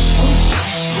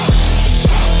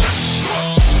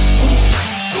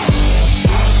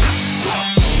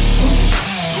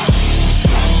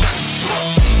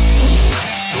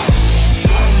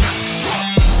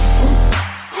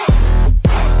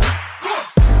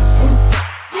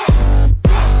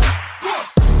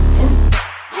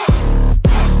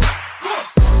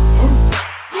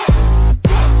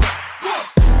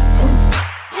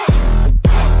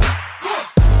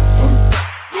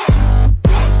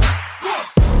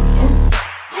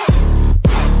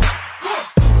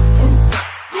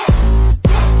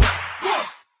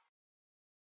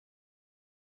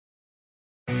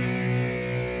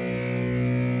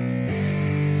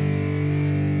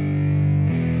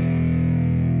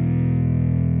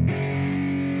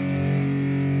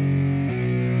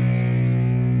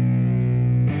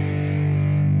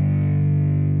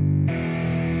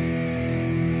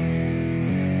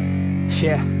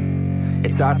 Yeah,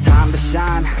 it's our time to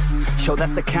shine. Yo,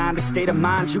 that's the kind of state of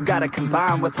mind you gotta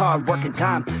combine with hard work and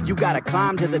time. You gotta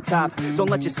climb to the top. Don't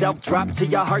let yourself drop till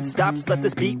your heart stops. Let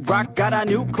this beat rock. Got a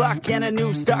new clock and a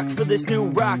new stock for this new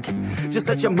rock. Just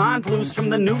let your mind loose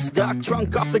from the new stock.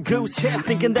 Drunk off the goose, yeah,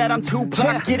 thinking that I'm too pop.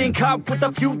 Yeah. Getting caught with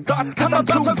a few thoughts cause I'm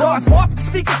too lost. Off the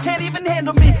speakers can't even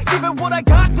handle me. Giving what I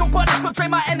got, nobody's gonna drain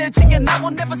my energy. And I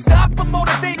will never stop, I'm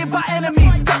motivated by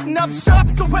enemies. Setting up shop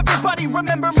so everybody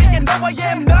remember me. And no, I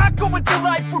am not going through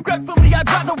life regretfully. I'd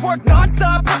rather work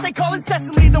non-stop, what they call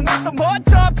incessantly, than work some odd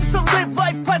job just to live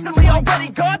life pleasantly. Already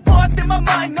got lost in my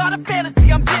mind, not a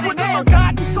fantasy, I'm getting in.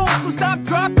 Forgotten soul, so stop,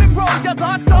 drop, and roll. You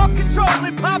lost all control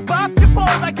and pop off your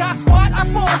ball. I got squat, I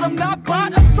fall, I'm not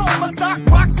bought, I'm sold. My stock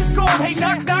rocks, it's gold. Hey,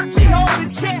 knock, knock, me home.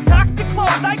 It's shit, talk to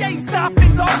close. I ain't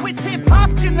stopping though, it's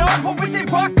hip-hop, you know. Or is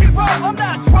it rock and roll? I'm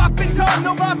not dropping down,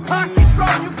 no, my pocket's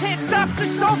grown. You can't stop the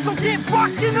show, so get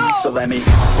rockin' on. So let me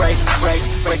break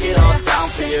it all down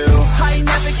for you. I ain't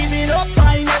never giving up,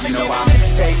 I ain't never giving up.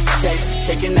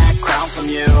 Taking that crown from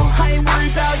you. I ain't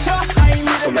worried about you, I ain't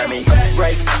never. So let me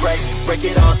break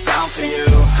it all down for you.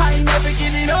 I ain't never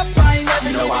giving up, I ain't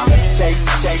never giving up. I'm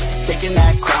taking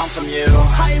that crown from you.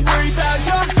 I ain't worried about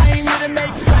you, I ain't here to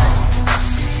make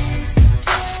friends.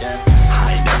 Yeah.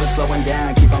 I ain't never slowing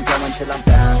down, keep on going till I'm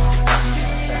down.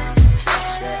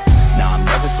 No, I'm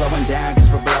never slowing down, cause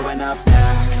we're blowing up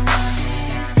now.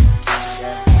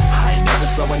 I ain't never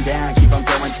slowing down, keep on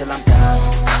going till I'm down.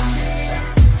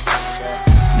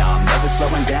 No, I'm never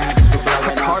slowing down, cause we're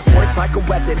blowing up. Hard words like a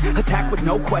weapon, attack with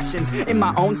no questions. In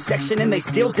my own section and they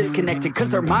still disconnected, cause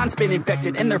their mind's been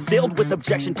infected and they're filled with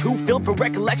objection. Too filled for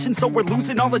recollection, so we're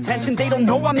losing all attention. They don't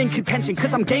know I'm in contention,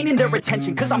 cause I'm gaining their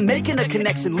attention. Cause I'm making a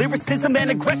connection, lyricism and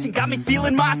aggression got me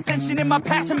feeling my ascension. In my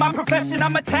passion, my profession,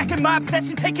 I'm attacking my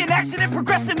obsession. Taking action and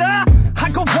progressing, I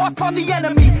go off on the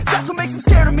enemy, that's what makes them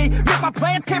scared of me. Make my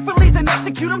plans carefully, then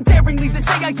execute them daringly. They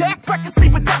say I act recklessly,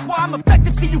 but that's why I'm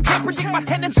effective. See, you can't predict my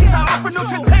tendencies, I offer no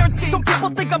transparency. Some people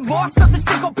think I'm lost, others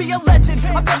think I'll be a legend.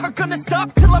 I'm never gonna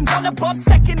stop till I'm one above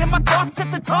second. And my thoughts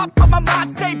at the top, but my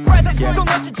mind stay present. Don't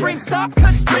let your dreams stop,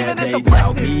 cause dreaming is a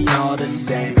blessing. They tell me all the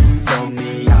same, told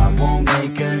me I won't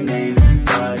make a name.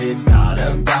 But it's not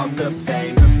about the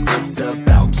fame, it's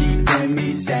about keeping me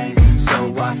sane.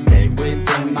 So I stay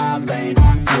within my lane,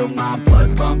 feel my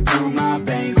blood pump through my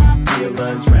veins. Feel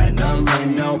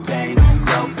adrenaline, no pain,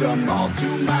 welcome all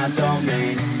to my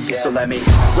domain. So let me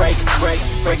break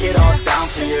it all down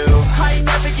for you. I ain't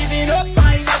never giving up,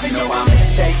 I ain't never giving up. I'm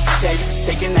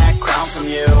taking that crown from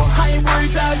you. I ain't worried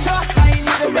about you, I ain't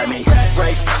never. So let me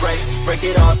break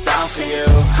it all down for you.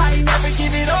 I ain't never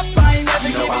giving up, I ain't never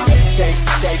giving up. I'm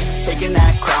taking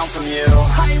that crown from you.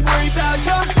 I ain't worried about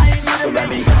you, I ain't never. So let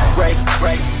me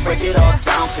break it all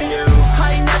down for you.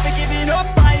 I ain't never giving up,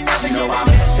 I ain't never giving up.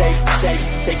 I'm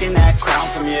taking that crown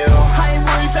from you. I ain't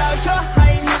worried about you,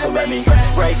 I ain't never. So let me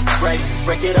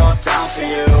break it all down for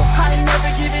you. I ain't never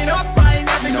giving up, I ain't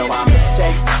never giving up. I'm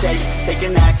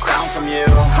taking that crown from you.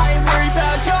 I ain't worried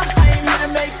about you, I ain't here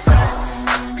to make friends.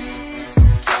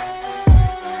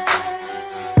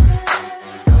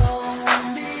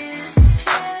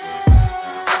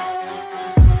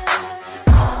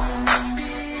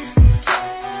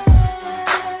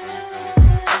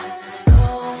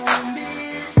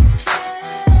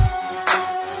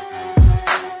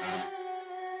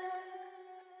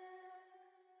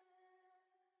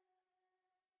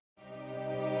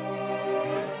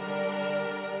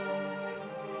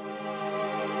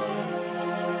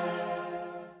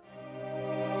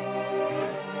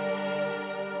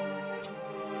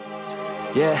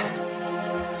 Yeah,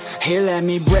 here let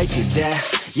me break it down.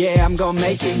 Yeah, I'm gonna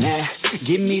make it now.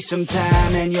 Give me some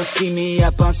time and you'll see me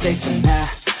up on stage somehow.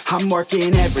 I'm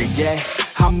working every day,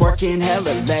 I'm working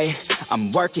hella late.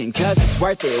 I'm working cause it's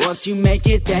worth it. Once you make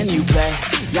it, then you play.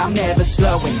 I'm never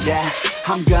slowing down,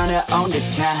 I'm gonna own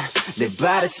this town. Live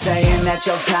by the saying that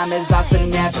your time is lost but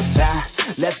never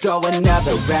found. Let's go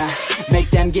another round, make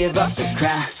them give up the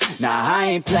crown. Nah, I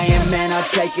ain't playing, man, I'll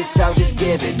take it, so just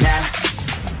give it now.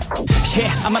 Yeah,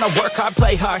 I'm gonna work hard,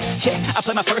 play hard. Yeah, I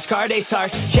play my first card, ace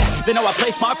hard. Yeah, they know I play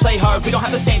smart, play hard. We don't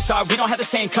have the same star, we don't have the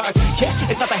same cards. Yeah,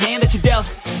 it's not the hand that you dealt.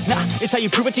 Nah, it's how you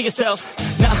prove it to yourself.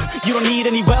 Nah, you don't need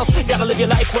any wealth. Gotta live your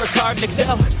life, work hard and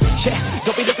excel. Yeah,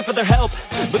 don't be looking for their help.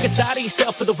 Look inside of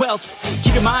yourself for the wealth.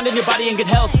 Keep your mind and your body in good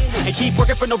health. And keep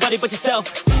working for nobody but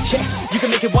yourself. Yeah, you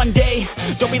can make it one day.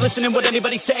 Don't be listening what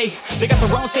anybody say. They got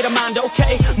their own state of mind,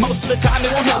 okay. Most of the time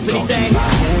it won't help anything. Keep my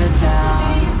head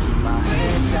down.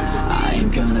 I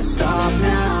ain't gonna stop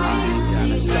now.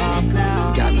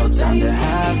 Got no time to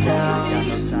have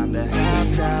doubts.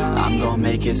 I'm gonna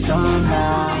make it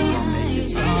somehow. it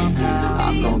somehow.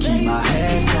 I'm gon' keep my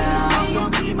head down. I'm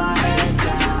gon' keep my head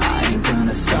down. I ain't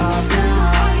gonna stop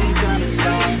now. I ain't gonna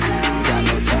stop now. Got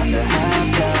no time to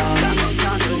have doubts. Got no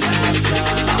time to have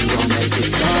doubts. I'm gon' make it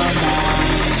somehow.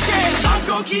 Yeah, I'm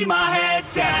gon' keep my head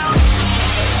down.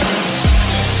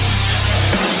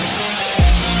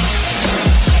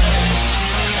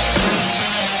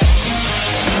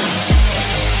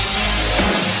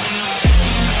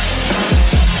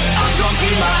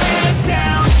 Keep my head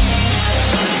down.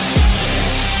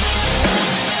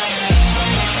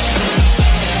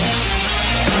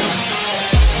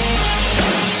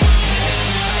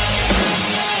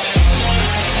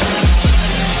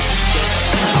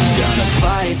 I'm gonna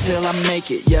fight till I make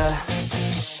it, yeah.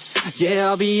 Yeah,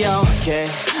 I'll be okay.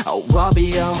 Oh, I'll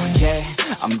be okay.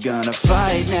 I'm gonna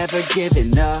fight, never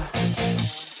giving up.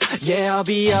 Yeah, I'll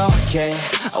be okay.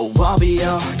 Oh, I'll be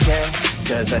okay.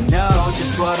 Cause I know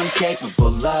just what I'm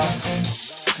capable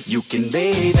of. You can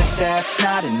leave if that's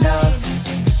not enough.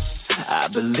 I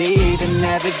believe in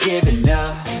never giving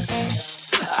up.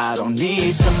 I don't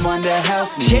need someone to help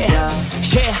me up.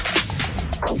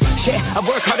 Yeah, I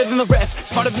work harder than the rest,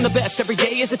 smarter than the best. Every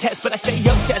day is a test, but I stay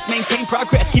obsessed. Maintain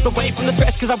progress, keep away from the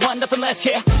stress, cause I want nothing less,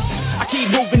 yeah. I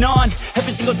keep moving on,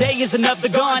 every single day is another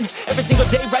gone. Every single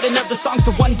day write another song,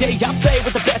 so one day I'll play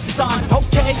with the best is on.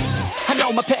 Okay, I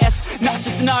know my path, not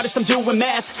just an artist, I'm doing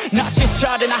math. Not just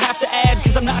charting, I have to add,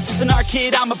 cause I'm not just an art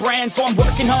kid, I'm a brand. So I'm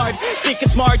working hard, thinking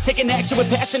smart, taking action with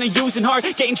passion and using heart.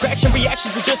 Gain traction,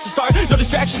 reactions are just a start. No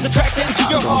distractions, attract them to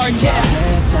your heart, yeah.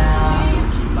 Head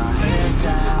down, keep my head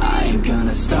down. I ain't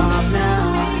gonna stop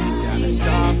now. I ain't gonna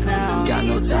stop now. Got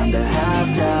no time to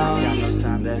have doubts. Got no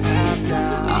time to have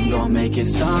doubts. I'm gonna make it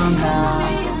somehow.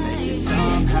 I'm gonna make it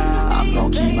somehow. I'm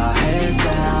gonna keep my head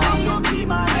down. I'm gonna keep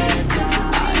my head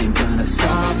down. I ain't gonna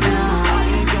stop now. I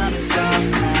ain't gonna stop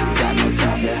now. Got no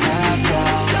time to have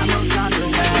doubts. Got no time to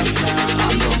have doubts.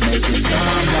 I'm gonna make it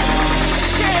somehow.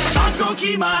 Yeah, I'm gonna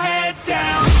keep my head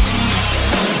down.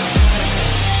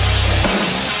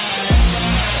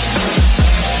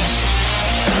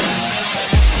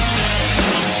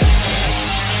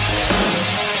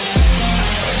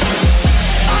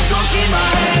 Keep my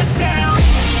head down.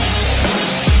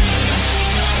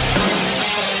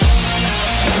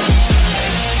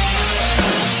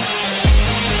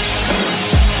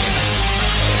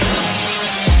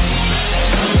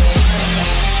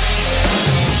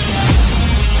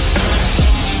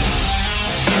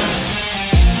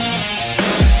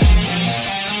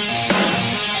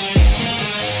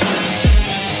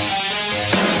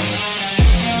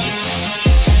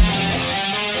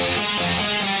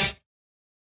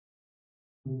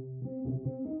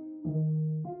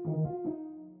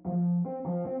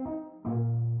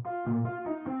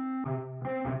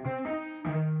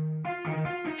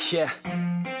 Yeah,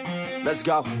 let's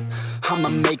go. I'ma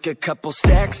make a couple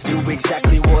stacks, do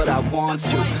exactly what I want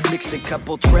to. Mix a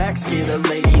couple tracks, get a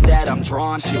lady that I'm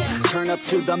drawn to. Turn up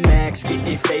to the max, get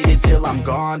it faded till I'm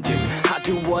gone, dude. I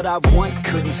do what I want,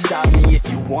 couldn't stop me if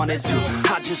you wanted to.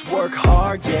 I just work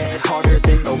hard, yeah, harder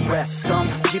than the rest. Some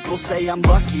people say I'm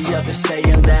lucky, others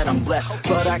saying that I'm blessed.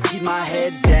 But I keep my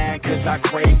head down, cause I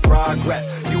crave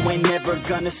progress. You ain't never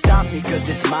gonna stop me, cause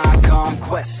it's my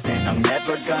conquest. And I'm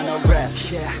never gonna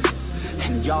rest, yeah.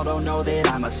 And y'all don't know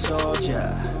that I'm a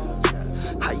soldier.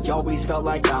 I always felt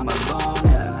like I'm alone,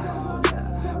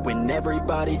 yeah. When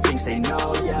everybody thinks they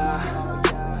know, yeah.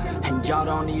 And y'all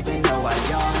don't even know I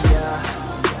own,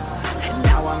 yeah. And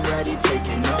now I'm ready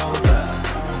taking over,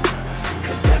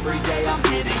 cause every day I'm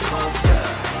getting closer.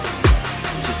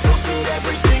 Just look at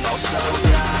everything I'll show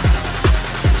ya.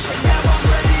 And now I'm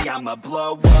ready, I'ma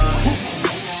blow up.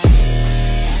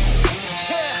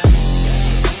 Yeah.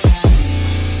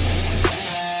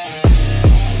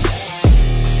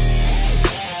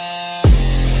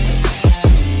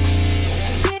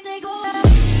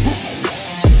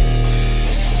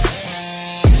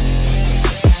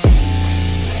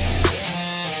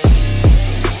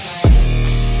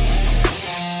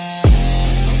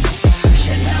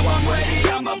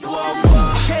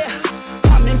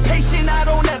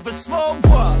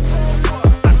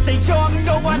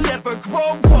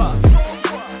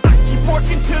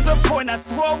 I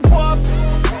throw up,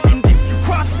 and if you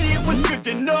cross me, it was good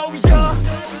to know ya.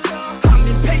 I'm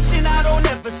impatient, I don't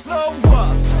ever slow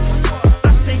up.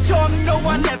 I stay young, no,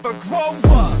 I never grow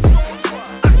up.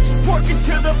 I keep working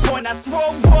to the point I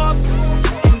throw up,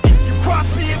 and if you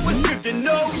cross me, it was good to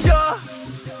know ya.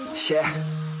 Yeah,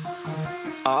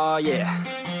 oh yeah,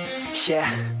 yeah.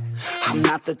 I'm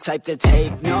not the type to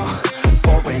take no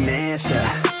for an answer.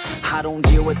 I don't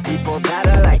deal with people that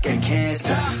are like a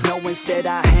cancer. No instead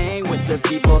I hang with the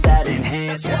people that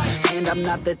enhance ya. And I'm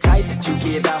not the type to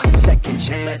give out second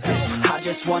chances. I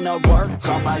just wanna work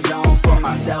on my own for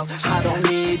myself. I don't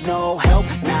need no help,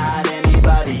 not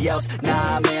anybody else.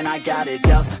 Nah man, I got it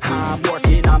dealt. I'm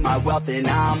working on my wealth and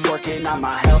I'm working on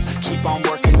my health. Keep on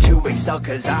working to excel,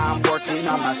 cause I'm working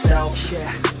on myself.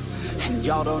 Yeah, and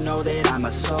y'all don't know that I'm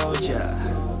a soldier.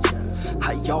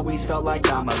 I always felt like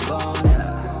I'm alone,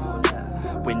 yeah.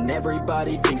 When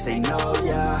everybody thinks they know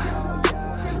ya,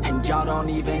 and y'all don't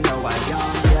even know I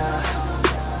own ya.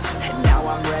 And now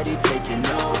I'm ready taking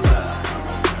over,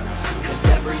 cause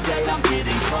every day I'm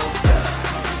getting closer.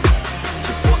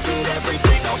 Just look at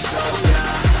everything I'll show ya.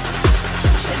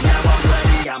 And now I'm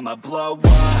ready, I'ma blow up.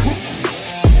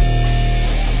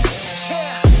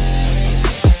 Yeah.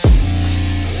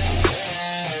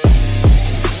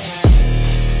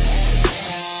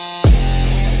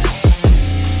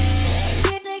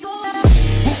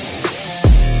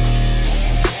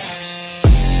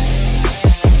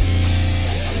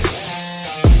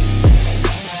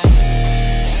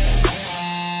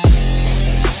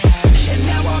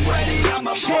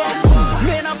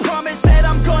 Man, I promise that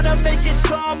I'm gonna make it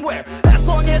somewhere. As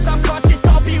long as I'm conscious,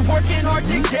 I'll be working hard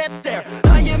to get there.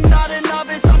 I am not a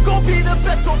novice, I'm gonna be the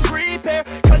best, so prepare.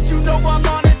 Cause you know I'm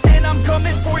honest and I'm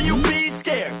coming for you, be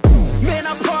scared. Man,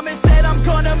 I promise that I'm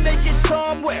gonna make it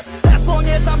somewhere. As long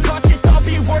as I'm conscious, I'll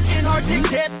be working hard to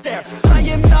get there. I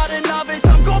am not a novice,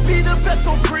 I'm gonna be the best,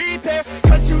 so prepare.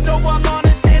 Cause you know I'm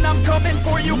honest and I'm coming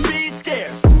for you, be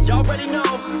scared. Y'all already know.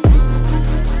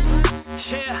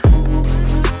 Yeah.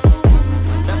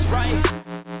 That's right,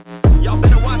 y'all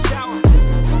better watch out.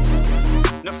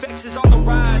 NEFFEX is on the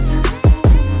rise.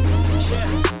 Yeah.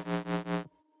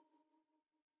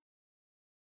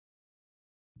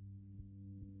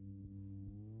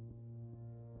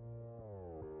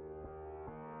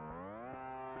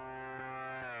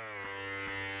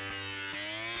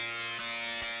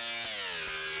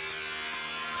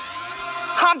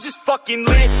 I'm just fucking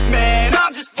lit, man,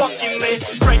 I'm just fucking lit.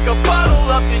 Drink a bottle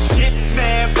of this shit,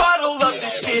 man, bottle of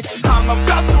this shit. I'm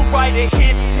about to write a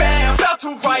hit, man, about to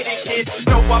write a hit.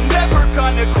 No, I'm never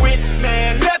gonna quit,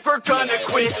 man, never gonna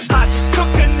quit. I just took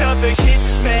another hit,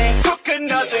 man, took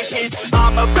another hit.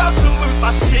 I'm about to lose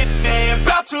my shit, man,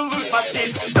 about to lose my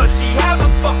shit. Does she have a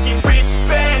fucking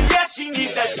wristband? Yeah, she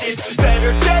needs that shit.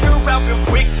 Better get her out real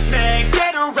quick, man,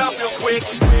 get her out real quick.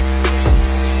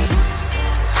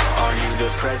 Are you the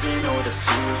present or the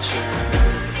future?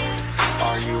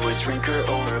 Are you a drinker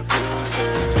or a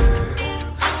boozer?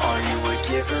 Are you a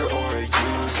giver or a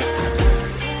user?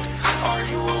 Are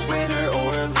you a winner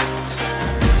or a loser?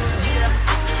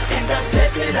 Yeah. And I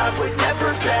said that I would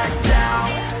never back down.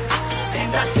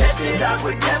 And I said that I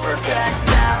would never back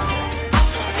down.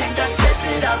 And I said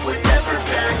that I would never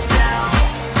back down.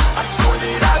 I swore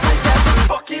that I would never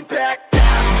fucking back down.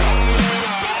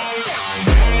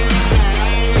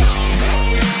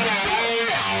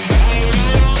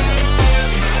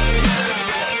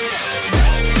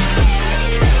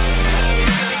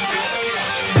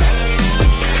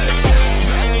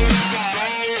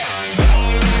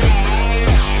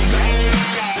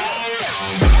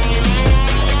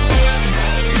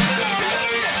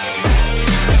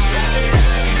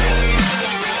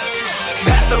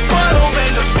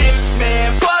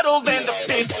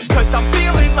 I'm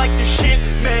feeling like the shit,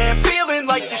 man, feeling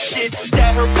like the shit.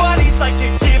 Yeah, her body's like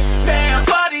a gift, man,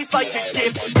 body's like a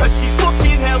gift. Cause she's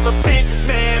looking hella fit,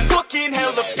 man, looking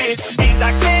hella fit. And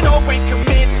I can't always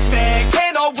commit, man,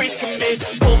 can't always commit.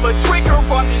 Pull the trigger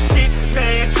on this shit,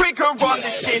 man, trigger on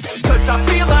this shit. Cause I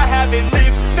feel I haven't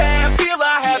lived, man, feel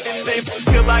I haven't lived.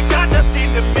 Till I got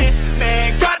nothing to miss,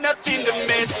 man, got nothing to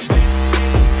miss.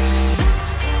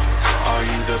 Are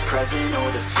you the present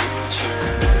or the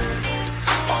future?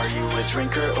 Are you a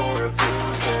drinker or a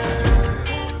boozer?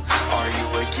 Are you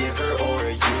a giver or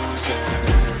a user?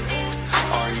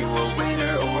 Are you a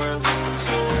winner or a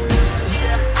loser?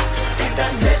 Yeah. And I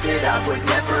said that I would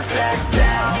never back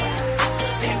down.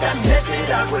 And I said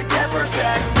that I would never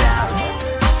back down.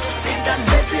 And I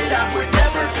said that I would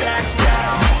never back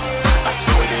down. I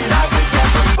swore that I would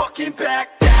never fucking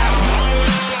back down.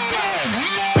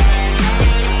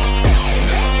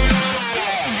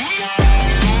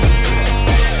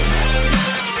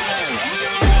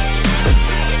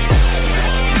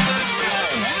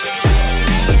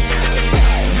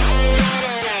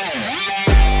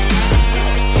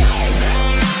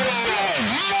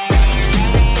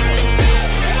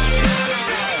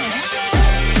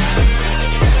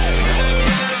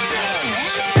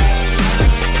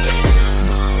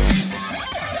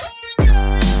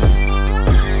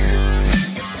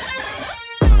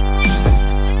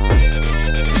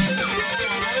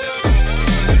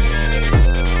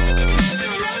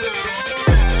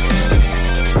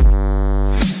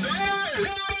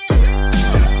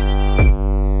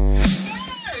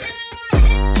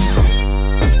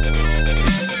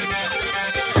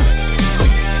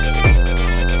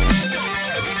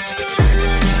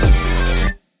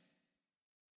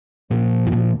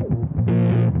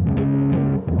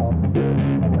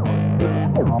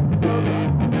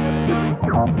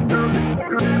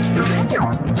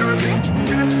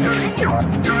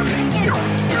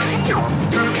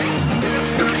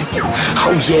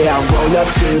 Oh yeah, I roll up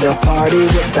to the party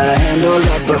with the handle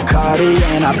of Bacardi,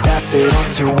 and I pass it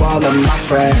off to all of my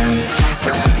friends.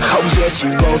 Oh yeah, she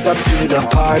rolls up to the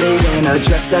party in a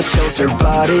dress that shows her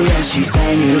body, and she's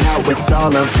hanging out with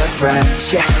all of her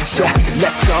friends. Yeah, yeah,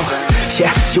 let's go.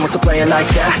 Yeah, she wants to play it like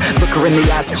that. Look her in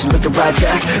the eyes and she looking right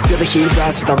back. Feel the heat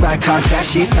rise with the right contact.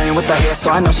 She's playing with her hair, so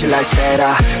I know she likes that.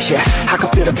 Yeah, I can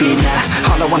feel the beat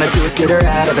now. All I wanna do is get her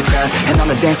out of the crowd, and on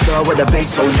the dance floor with the bass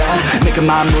so loud, making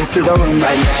my move through the room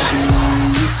right now. She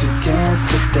used to dance,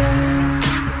 but then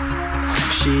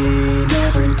she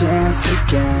never danced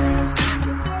again.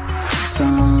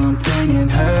 Something in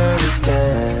her is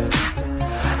dead,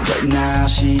 but now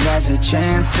she has a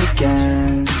chance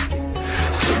again.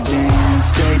 So dance,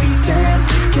 baby,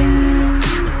 dance again.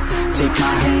 Take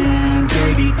my hand,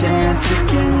 baby, dance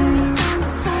again.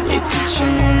 It's your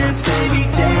chance, baby,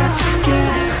 dance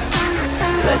again.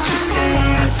 Let's just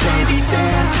dance, baby,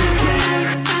 dance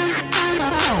again.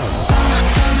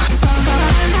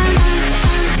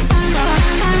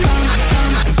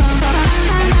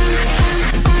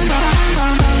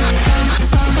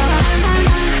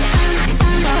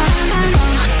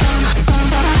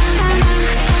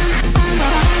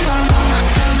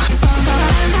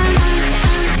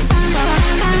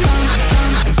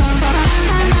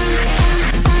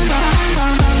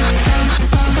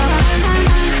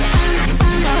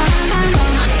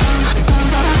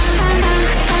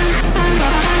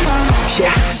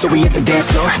 So we hit the dance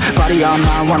floor, body on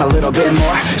mine, want a little bit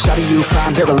more. Shawty, you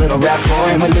fine, build a little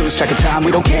rapport, and we lose track of time,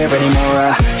 we don't care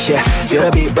anymore. Yeah, feel the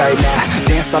beat right now.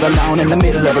 Dance all alone in the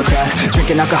middle of a crowd,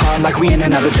 drinking alcohol like we in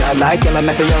another job. Like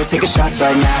LMFAO, taking shots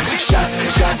right now. Shots,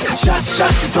 shots, shots,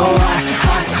 shots. She's so hot,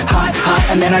 hot, hot, hot.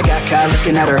 And then I got caught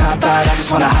looking at her hot bod. I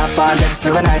just wanna hop on, dance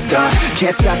till the night's gone.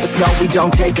 Can't stop us, no, we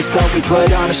don't take it slow. We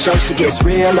put on a show, she gets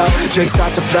real low. Drinks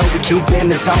start to flow, we keep in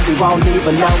the zone. We won't leave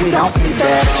alone, we don't sleep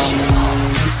at all.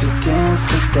 To dance,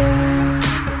 but then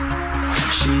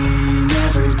she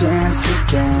never danced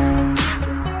again.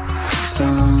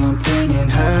 Something in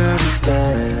her is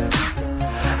dead,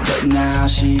 but now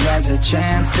she has a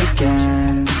chance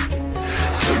again.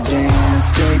 So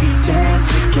dance, baby, dance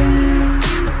again.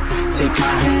 Take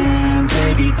my hand,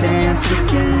 baby, dance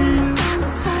again.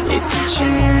 It's your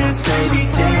chance, baby,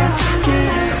 dance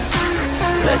again.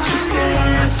 Let's just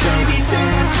dance, baby,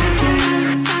 dance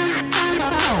again.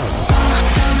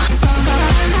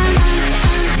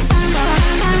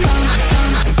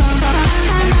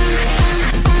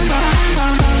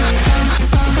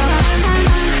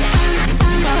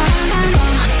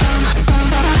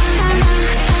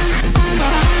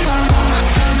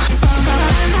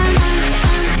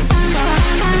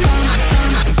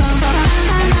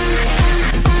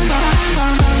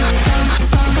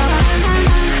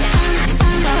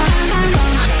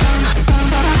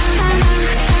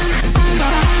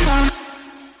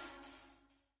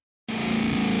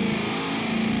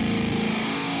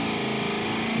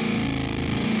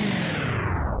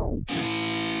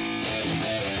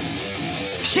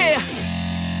 Yeah,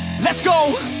 let's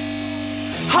go.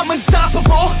 I'm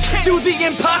unstoppable, do the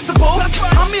impossible.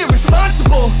 I'm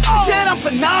irresponsible, yet I'm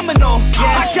phenomenal.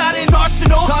 I got an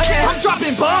arsenal, I'm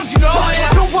dropping bombs, you know.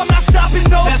 No, I'm not stopping,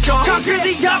 no. Conquer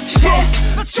the obstacle.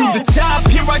 To the top,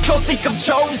 here I go, think I'm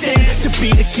chosen to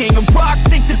be the king of rock,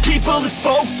 think the people have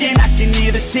spoken. I can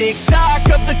hear the tick-tock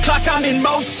of the clock, I'm in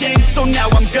motion. So now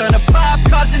I'm gonna pop,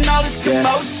 causing all this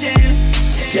commotion.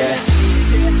 Yeah,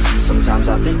 sometimes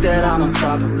I think that I'm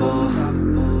unstoppable.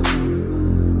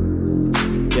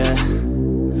 Yeah,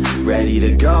 ready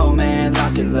to go, man,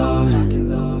 lock and load.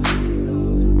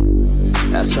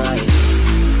 That's right,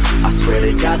 I swear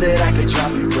to God that I could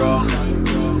drop you, bro.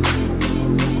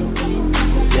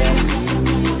 Yeah,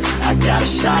 I got a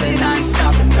shot and I ain't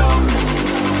stopping, no.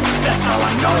 That's how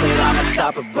I know that I'm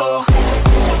unstoppable.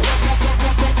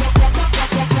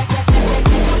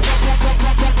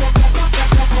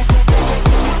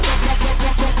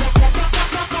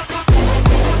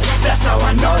 That's how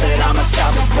I know that I'm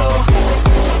unstoppable.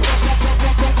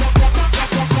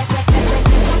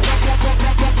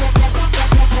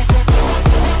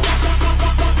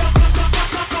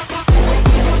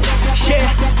 Yeah,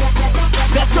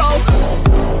 let's go.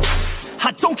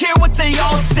 I don't care what they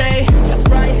all say. That's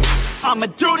right, I'ma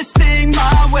do this thing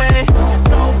my way. Let's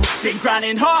go. Been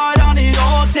grinding hard on it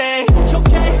all day.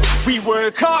 Okay, we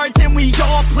work hard, then we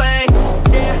all play.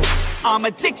 Yeah, I'm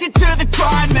addicted to the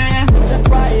grind, man. That's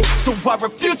right, so I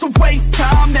refuse to waste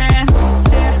time, man.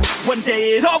 Yeah, one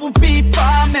day it all will be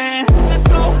fine, man. Let's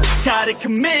go. Gotta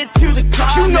commit to the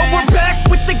climb, you know, man. We're back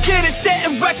with the Guinness,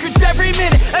 setting records every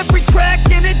minute, every track.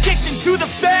 In addiction to the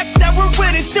fact that we're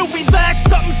winning, still we lack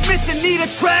something's missing. Need a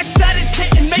track that is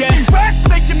hitting, making racks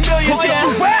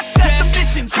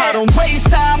don't waste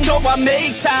time, no, I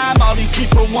make time. All these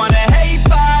people wanna hate,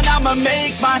 fine, I'ma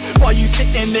make mine. While you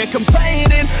sitting there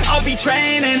complaining, I'll be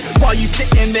training. While you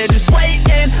sitting there just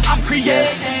waiting, I'm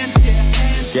creating.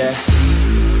 Yeah,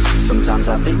 sometimes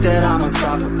I think that I'm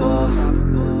unstoppable.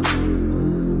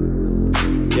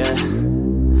 Yeah,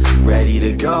 ready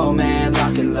to go, man,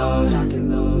 lock and load.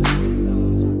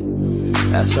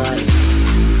 That's right,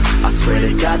 I swear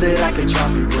to God that I could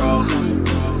drop it, bro.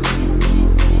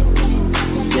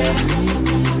 Yeah,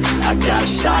 I got a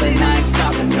shot and I ain't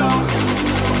stopping, no.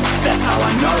 That's how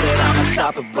I know that I'm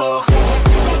unstoppable.